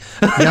 probably.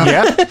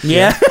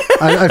 Yeah.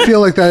 I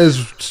feel like that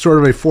is sort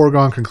of a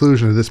foregone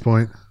conclusion at this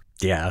point.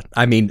 Yeah,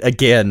 I mean,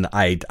 again,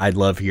 I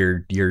love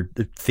your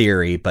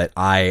theory, but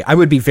I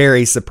would be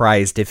very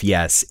surprised if,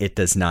 yes, it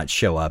does not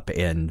show up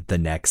in the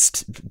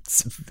next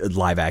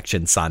live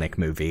action Sonic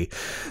movie.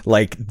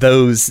 Like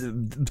those,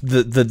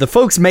 the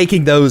folks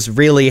making those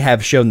really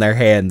have shown their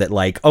hand that,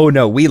 like, oh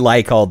no, we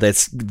like all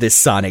this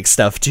Sonic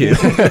stuff too.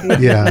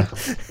 Yeah.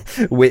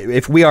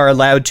 If we are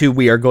allowed to,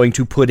 we are going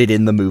to put it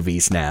in the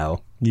movies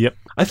now. Yep.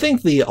 I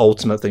think the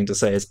ultimate thing to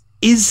say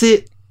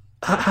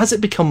has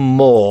it become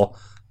more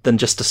than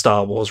just a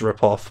Star Wars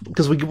ripoff?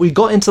 Because we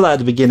got into that at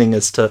the beginning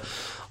as to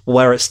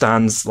where it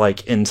stands,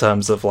 like, in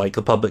terms of, like,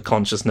 the public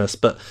consciousness,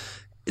 but,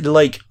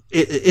 like,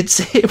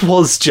 it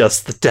was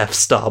just the Death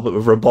Star, but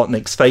with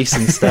Robotnik's face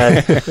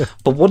instead.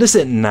 But what is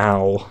it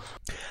now?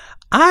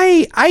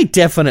 I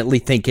definitely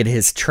think it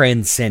has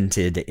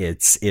transcended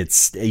its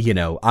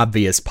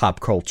obvious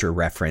pop culture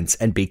reference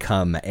and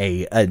become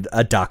a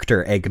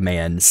Dr.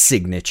 Eggman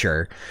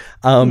signature.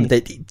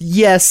 That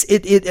yes,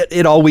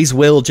 it always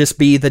will just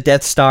be the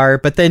Death Star,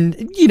 but then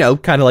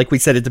kind of like we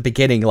said at the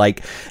beginning,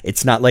 like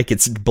it's not like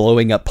it's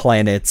blowing up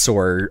planets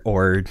or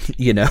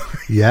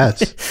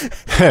Yet.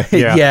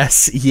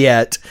 Yes,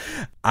 yet.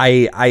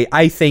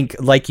 I think,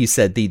 like you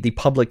said, the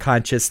public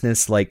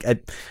consciousness, like,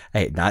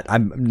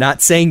 I'm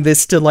not saying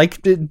this to,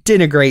 like,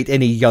 denigrate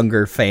any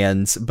younger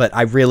fans, but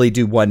I really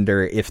do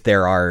wonder if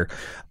there are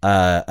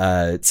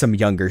some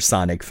younger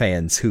Sonic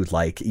fans who,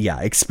 like,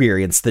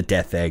 experienced the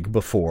Death Egg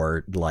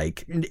before,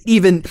 like,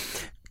 even...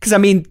 Because, I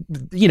mean,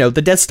 the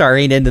Death Star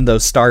ain't in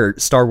those Star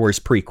Wars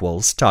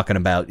prequels talking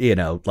about,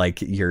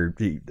 like your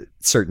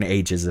certain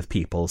ages of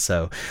people.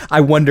 So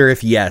I wonder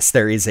if, yes,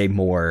 there is a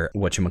more,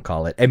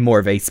 a more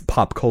of a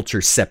pop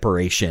culture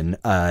separation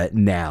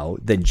now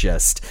than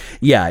just,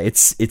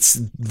 it's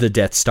the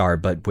Death Star,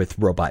 but with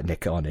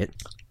Robotnik on it.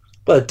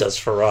 But it does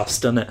for us,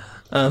 doesn't it?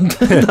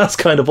 That's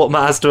kind of what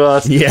matters to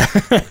us. Yeah.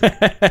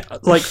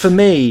 Like, for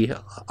me,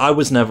 I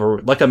was never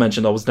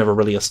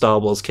really a Star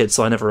Wars kid,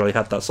 so I never really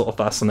had that sort of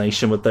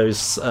fascination with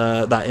those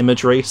that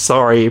imagery.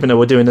 Sorry, even though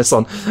we're doing this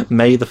on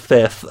May the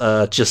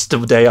 5th, just the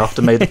day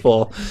after May the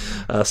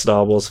 4th,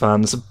 Star Wars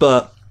fans.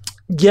 But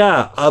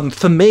yeah,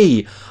 for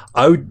me,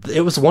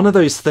 it was one of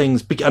those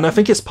things, and I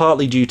think it's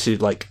partly due to,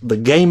 like, the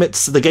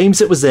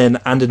games it was in,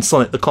 and in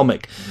Sonic the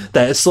Comic,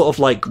 that it sort of,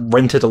 like,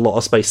 rented a lot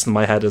of space in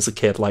my head as a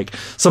kid. Like,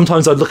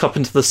 sometimes I'd look up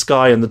into the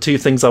sky, and the two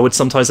things I would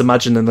sometimes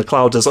imagine in the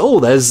cloud is, oh,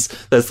 there's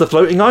the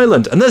floating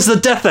island, and there's the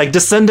Death Egg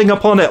descending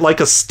upon it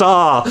like a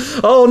star.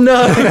 Oh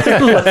no!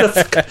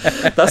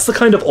 That's the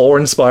kind of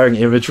awe-inspiring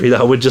imagery that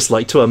I would just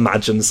like to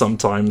imagine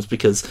sometimes,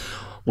 because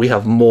we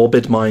have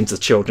morbid minds as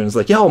children. It's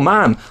like, yo,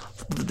 man,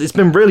 it's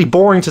been really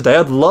boring today.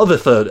 I'd love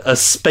if a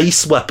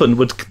space weapon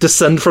would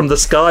descend from the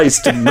skies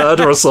to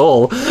murder us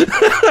all.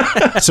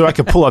 So I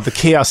could pull out the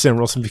Chaos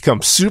Emeralds and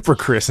become Super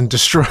Chris and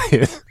destroy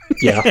it.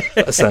 Yeah,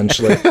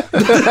 essentially.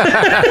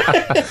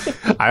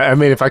 I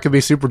mean, if I could be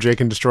Super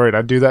Jake and destroy it,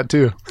 I'd do that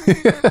too.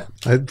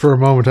 For a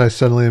moment, I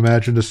suddenly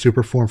imagined a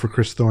super form for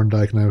Chris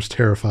Thorndike, and I was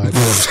terrified.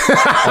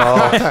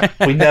 Oh,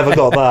 we never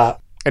got that.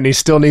 And he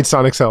still needs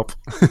Sonic's help.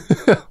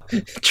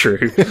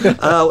 True.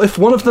 If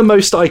one of the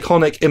most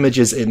iconic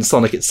images in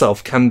Sonic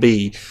itself can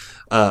be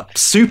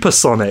Super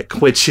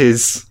Sonic, which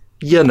is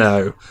you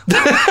know.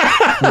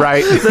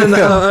 Right.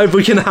 Then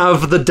we can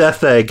have the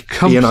Death Egg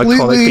be an iconic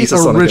Completely piece of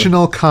Sonic.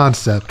 original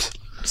concept.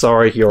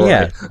 Sorry, you're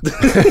right.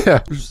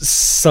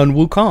 Sun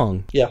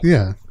Wukong.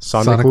 Yeah.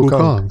 Sonic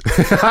Wukong.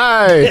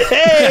 Hi!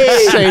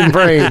 Same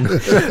brain.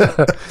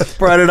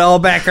 Brought it all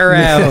back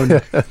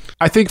around.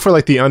 I think for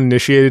like the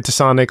uninitiated to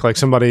Sonic, like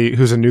somebody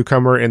who's a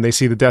newcomer and they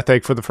see the Death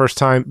Egg for the first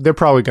time, they're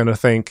probably going to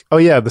think, oh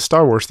yeah, the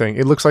Star Wars thing.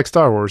 It looks like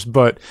Star Wars.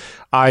 But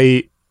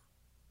like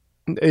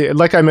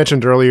I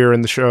mentioned earlier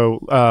in the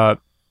show,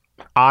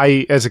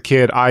 as a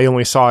kid, I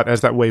only saw it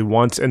as that way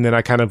once, and then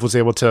I kind of was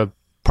able to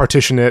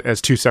partition it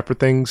as two separate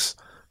things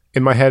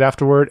in my head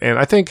afterward. And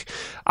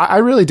I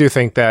really do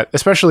think that,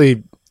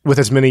 especially with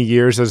as many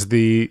years as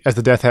the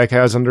Death Egg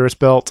has under its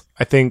belt,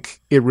 I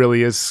think it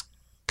really is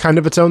kind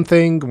of its own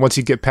thing once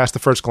you get past the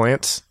first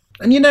glance.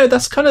 And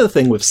that's kind of the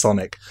thing with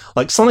Sonic.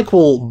 Like, Sonic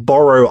will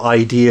borrow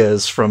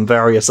ideas from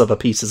various other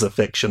pieces of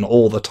fiction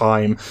all the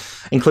time,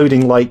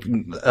 including, like,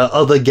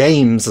 other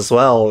games as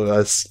well,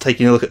 as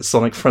taking a look at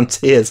Sonic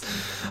Frontiers.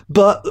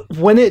 But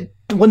when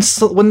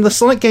the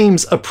Sonic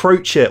games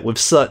approach it with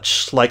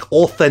such, like,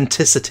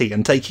 authenticity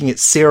and taking it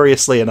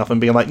seriously enough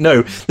and being like,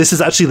 no, this is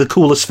actually the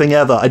coolest thing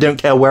ever, I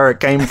don't care where it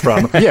came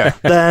from,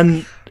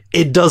 then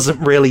it doesn't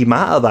really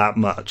matter that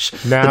much.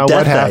 Now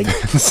what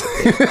happens?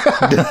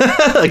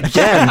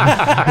 Again.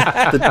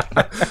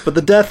 But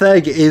the Death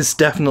Egg is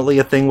definitely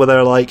a thing where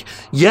they're like,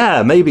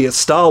 yeah, maybe it's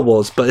Star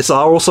Wars, but it's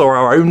also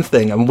our own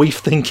thing, and we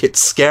think it's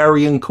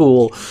scary and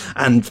cool,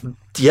 and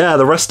yeah,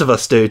 the rest of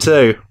us do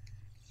too.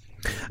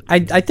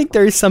 I think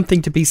there is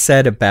something to be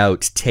said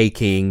about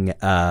taking,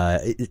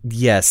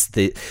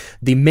 the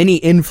many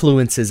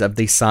influences of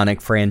the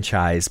Sonic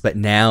franchise, but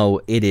now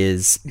it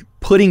is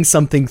putting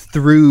something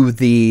through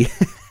the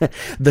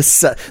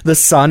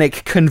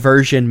Sonic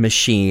conversion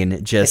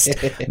machine, just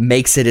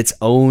makes it its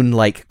own,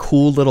 like,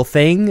 cool little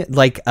thing.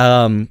 Like,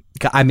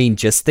 I mean,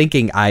 just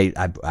thinking,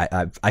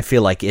 I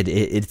feel like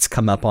it's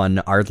come up on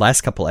our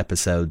last couple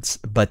episodes,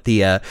 but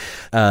the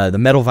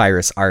Metal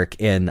Virus arc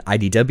in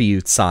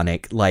IDW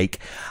Sonic, like,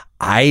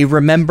 I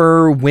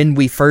remember when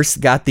we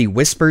first got the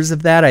whispers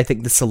of that, I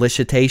think the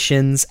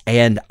solicitations,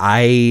 and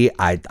I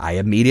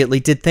immediately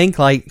did think,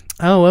 like,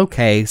 oh,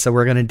 okay, so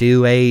we're gonna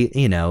do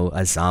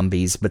a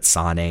zombies but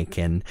Sonic,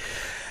 and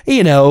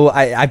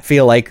I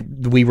feel like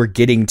we were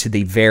getting to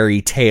the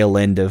very tail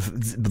end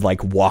of,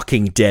 like,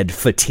 Walking Dead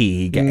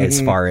fatigue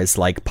as far as,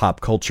 like, pop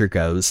culture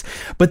goes.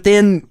 But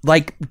then,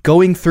 like,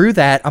 going through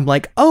that, I'm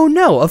like, oh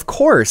no, of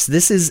course,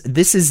 this is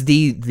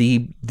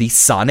the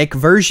Sonic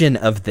version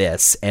of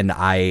this. And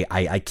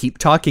I keep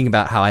talking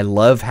about how I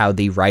love how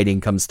the writing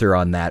comes through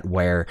on that,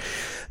 where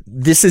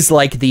this is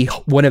like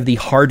one of the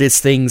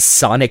hardest things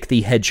Sonic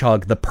the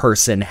Hedgehog the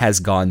person has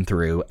gone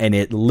through, and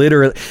you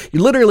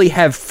literally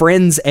have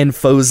friends and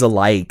foes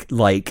alike,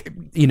 like,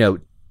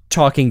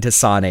 talking to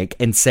Sonic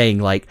and saying,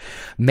 like,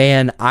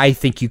 man, I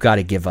think you got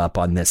to give up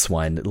on this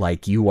one.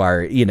 Like, you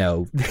are,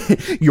 your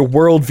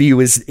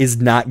worldview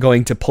is not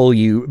going to pull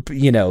you,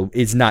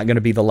 is not going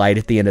to be the light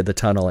at the end of the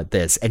tunnel at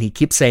this. And he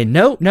keeps saying,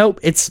 no,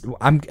 it's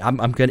going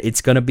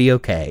to be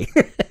okay.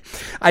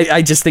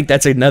 I just think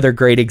that's another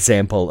great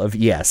example of,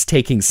 yes,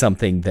 taking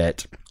something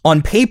that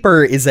on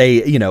paper is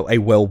a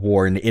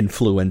well-worn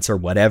influence or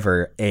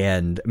whatever,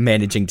 and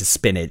managing to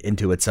spin it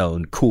into its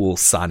own cool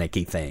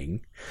Sonic-y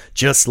thing.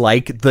 Just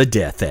like the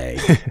Death Egg.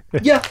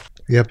 Yeah.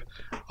 Yep.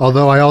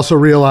 Although I also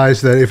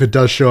realize that if it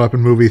does show up in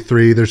movie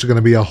 3, there's going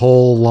to be a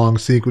whole long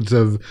sequence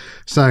of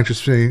Sonic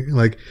just saying,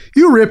 like,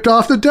 you ripped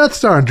off the Death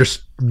Star, and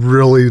just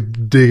really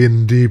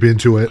digging deep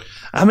into it.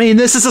 I mean,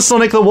 this is a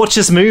Sonic that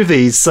watches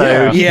movies,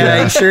 so...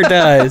 Yeah, it sure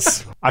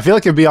does. I feel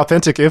like it'd be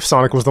authentic if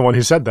Sonic was the one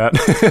who said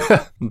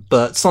that.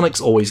 But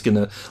Sonic's always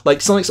gonna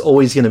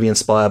be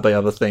inspired by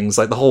other things.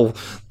 Like, the whole...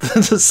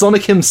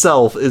 Sonic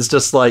himself is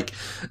just like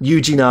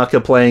Yuji Naka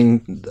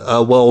playing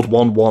World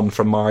 1-1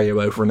 from Mario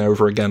over and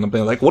over again, and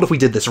being like, what if we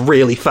did this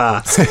really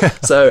fast?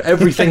 So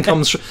everything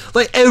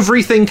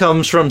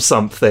comes from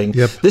something.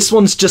 Yep. This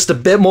one's just a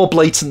bit more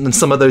blatant than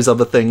some of those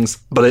other things,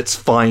 but it's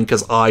fine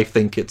because I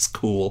think it's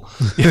cool.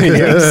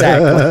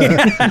 Exactly.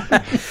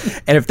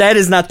 And if that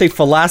is not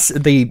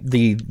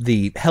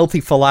the healthy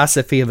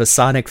philosophy of a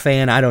Sonic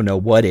fan, I don't know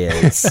what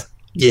is.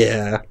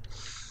 Yeah.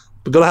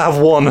 We've got to have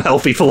one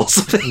healthy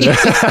philosophy.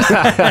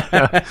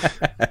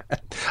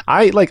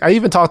 I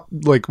even talk,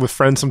 like, with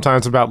friends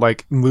sometimes about,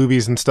 like,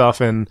 movies and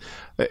stuff, and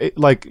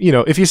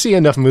if you see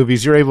enough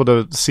movies, you're able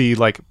to see,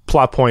 like,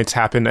 plot points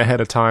happen ahead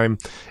of time,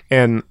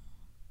 and,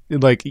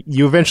 like,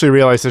 you eventually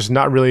realize there's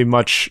not really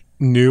much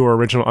new or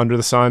original under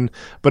the sun,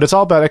 but it's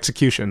all about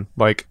execution,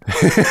 like,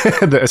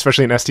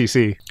 especially in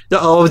STC.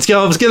 Oh, I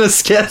was gonna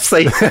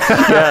say,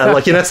 yeah,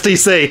 like in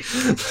STC,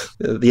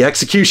 the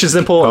execution is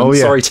important. Oh,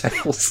 yeah. Sorry,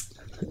 Tails.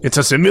 It's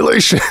a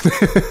simulation.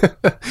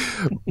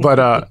 But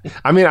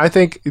I mean, I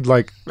think,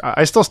 like,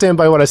 I still stand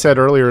by what I said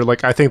earlier.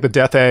 Like, I think the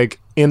Death Egg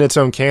in its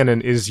own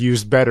canon is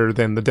used better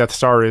than the Death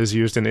Star is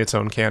used in its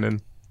own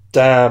canon.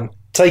 Damn.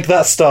 Take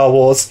that, Star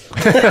Wars.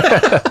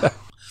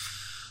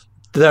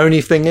 The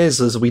only thing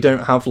is we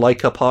don't have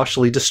like a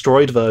partially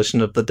destroyed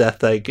version of the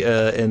Death Egg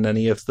in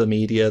any of the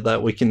media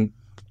that we can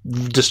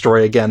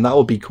destroy again. That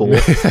would be cool.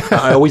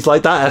 I always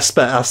like that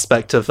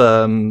aspect of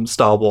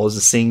Star Wars,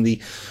 is seeing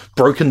the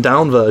broken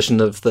down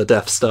version of the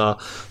Death Star.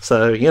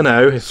 So, you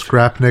know,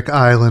 Scrapnik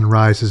Island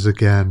rises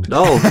again.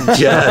 Oh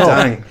yeah,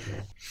 dang.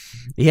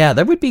 Yeah,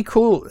 that would be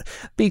cool.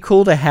 Be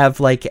cool to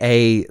have like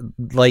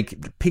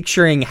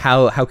picturing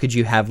how could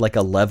you have like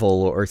a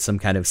level or some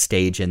kind of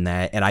stage in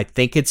that. And I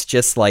think it's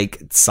just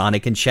like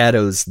Sonic and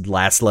Shadow's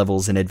last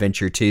levels in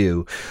Adventure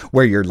 2,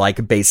 where you're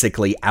like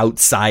basically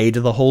outside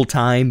the whole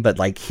time, but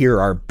like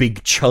here are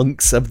big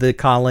chunks of the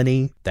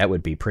colony. That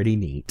would be pretty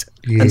neat.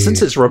 Yeah. And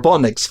since it's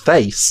Robotnik's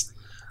face,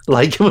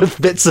 like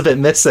with bits of it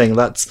missing,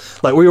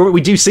 that's like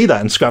we do see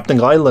that in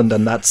Scrapnik Island,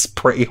 and that's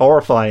pretty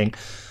horrifying.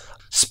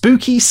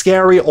 Spooky,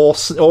 scary, or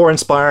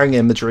inspiring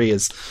imagery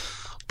is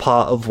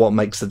part of what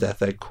makes the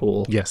Death Egg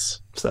cool.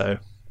 Yes. So,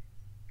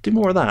 do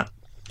more of that.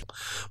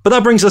 But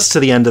that brings us to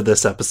the end of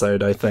this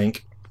episode, I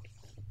think.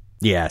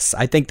 Yes,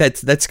 I think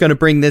that's going to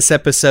bring this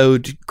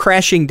episode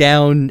crashing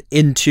down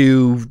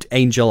into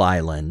Angel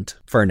Island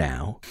for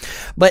now.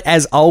 But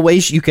as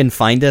always, you can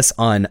find us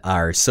on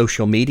our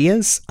social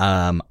medias.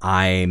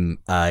 I'm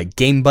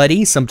Game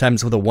Buddy,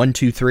 sometimes with a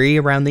 123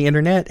 around the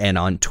internet, and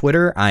on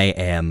Twitter I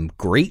am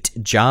Great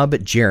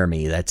Job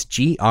Jeremy. That's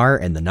GR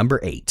and the number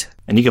 8.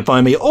 And you can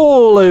find me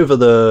all over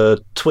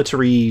the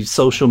Twittery,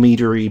 social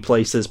media-y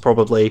places,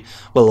 probably.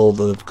 Well, all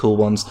the cool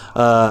ones.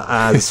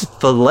 As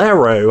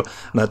Falero,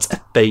 and that's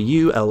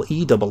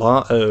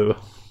Faulero.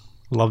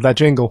 Love that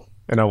jingle,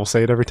 and I will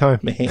say it every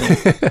time. You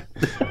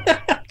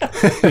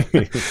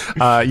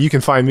can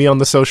find me on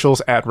the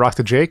socials at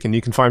RockTheJake, and you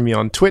can find me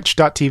on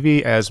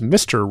twitch.tv as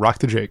Mr.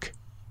 RockTheJake.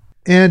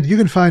 And you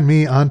can find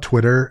me on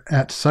Twitter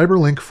at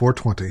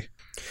Cyberlink420.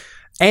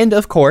 And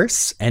of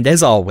course, and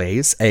as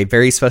always, a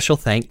very special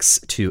thanks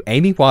to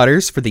Amy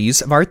Waters for the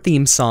use of our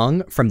theme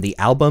song from the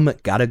album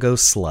Gotta Go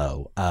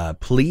Slow.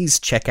 Please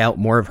check out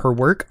more of her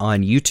work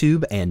on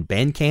YouTube and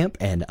Bandcamp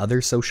and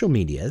other social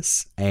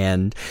medias.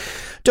 And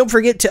don't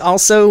forget to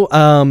also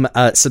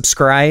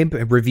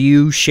subscribe,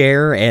 review,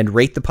 share, and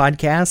rate the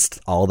podcast.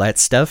 All that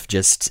stuff.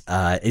 Just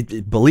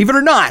believe it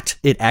or not,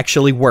 it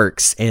actually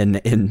works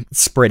in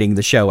spreading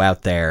the show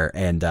out there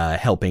and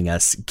helping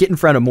us get in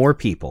front of more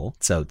people.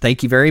 So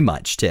thank you very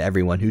much to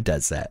everyone who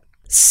does that.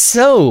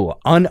 So,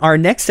 on our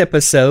next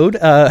episode,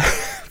 I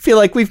feel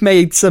like we've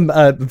made some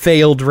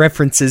veiled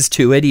references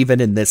to it,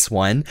 even in this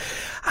one.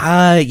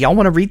 Y'all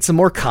want to read some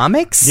more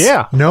comics?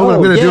 Yeah. No,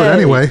 I'm going to do it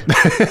anyway.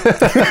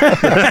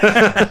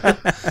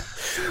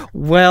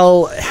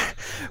 Well,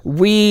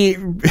 we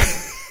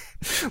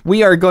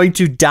are going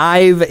to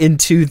dive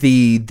into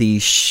the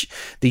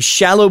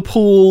shallow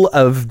pool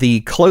of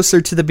the closer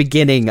to the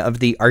beginning of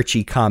the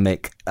Archie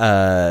comic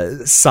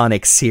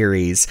Sonic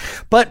series,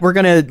 but we're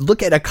going to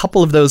look at a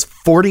couple of those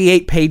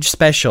 48-page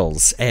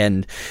specials,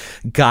 and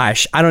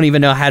gosh, I don't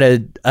even know how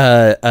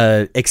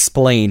to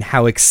explain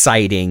how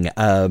exciting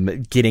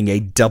getting a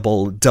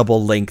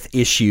double length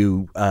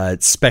issue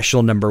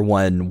special number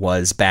 1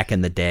 was back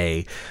in the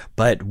day.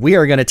 But we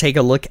are going to take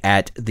a look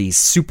at the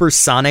Super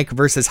Sonic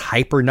versus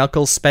Hyper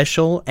Knuckles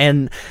special,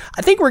 and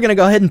I think we're going to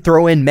go ahead and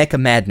throw in Mecha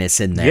Madness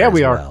in there. Yeah,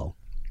 we are. are.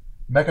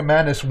 Mecha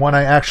Madness, one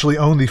I actually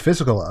own the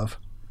physical of.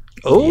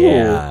 Oh,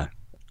 yeah.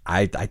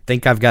 I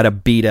think I've got a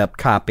beat up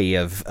copy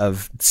of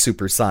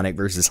Super Sonic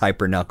versus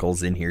Hyper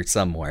Knuckles in here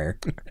somewhere.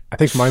 I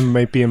think mine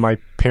might be in my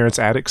parents'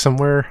 attic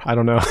somewhere. I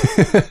don't know.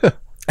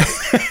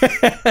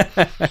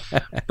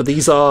 But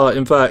these are,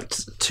 in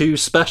fact, 2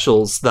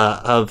 specials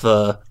that have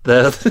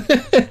their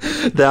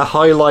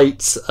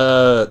highlights.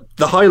 The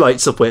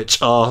highlights of which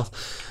are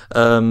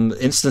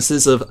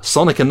instances of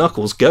Sonic and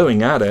Knuckles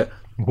going at it.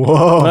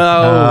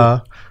 Whoa!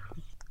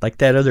 Like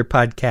that other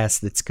podcast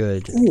that's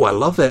good. Ooh, I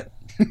love it.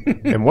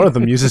 And one of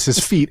them uses his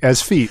feet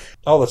as feet.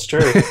 Oh, that's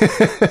true.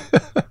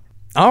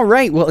 All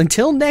right. Well,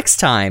 until next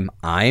time,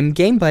 I'm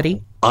Game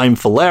Buddy. I'm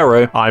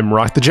Falero. I'm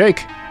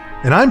RockTheJake.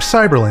 And I'm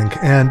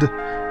Cyberlink, and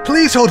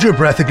please hold your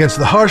breath against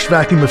the harsh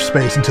vacuum of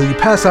space until you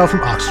pass out from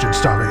oxygen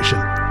starvation.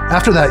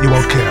 After that, you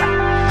won't care.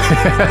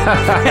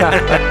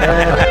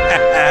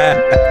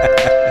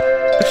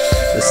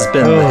 This has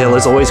been The Hill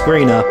is Always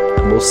Greener,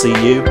 and we'll see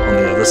you on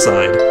the other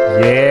side.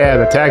 Yeah,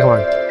 the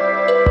tagline.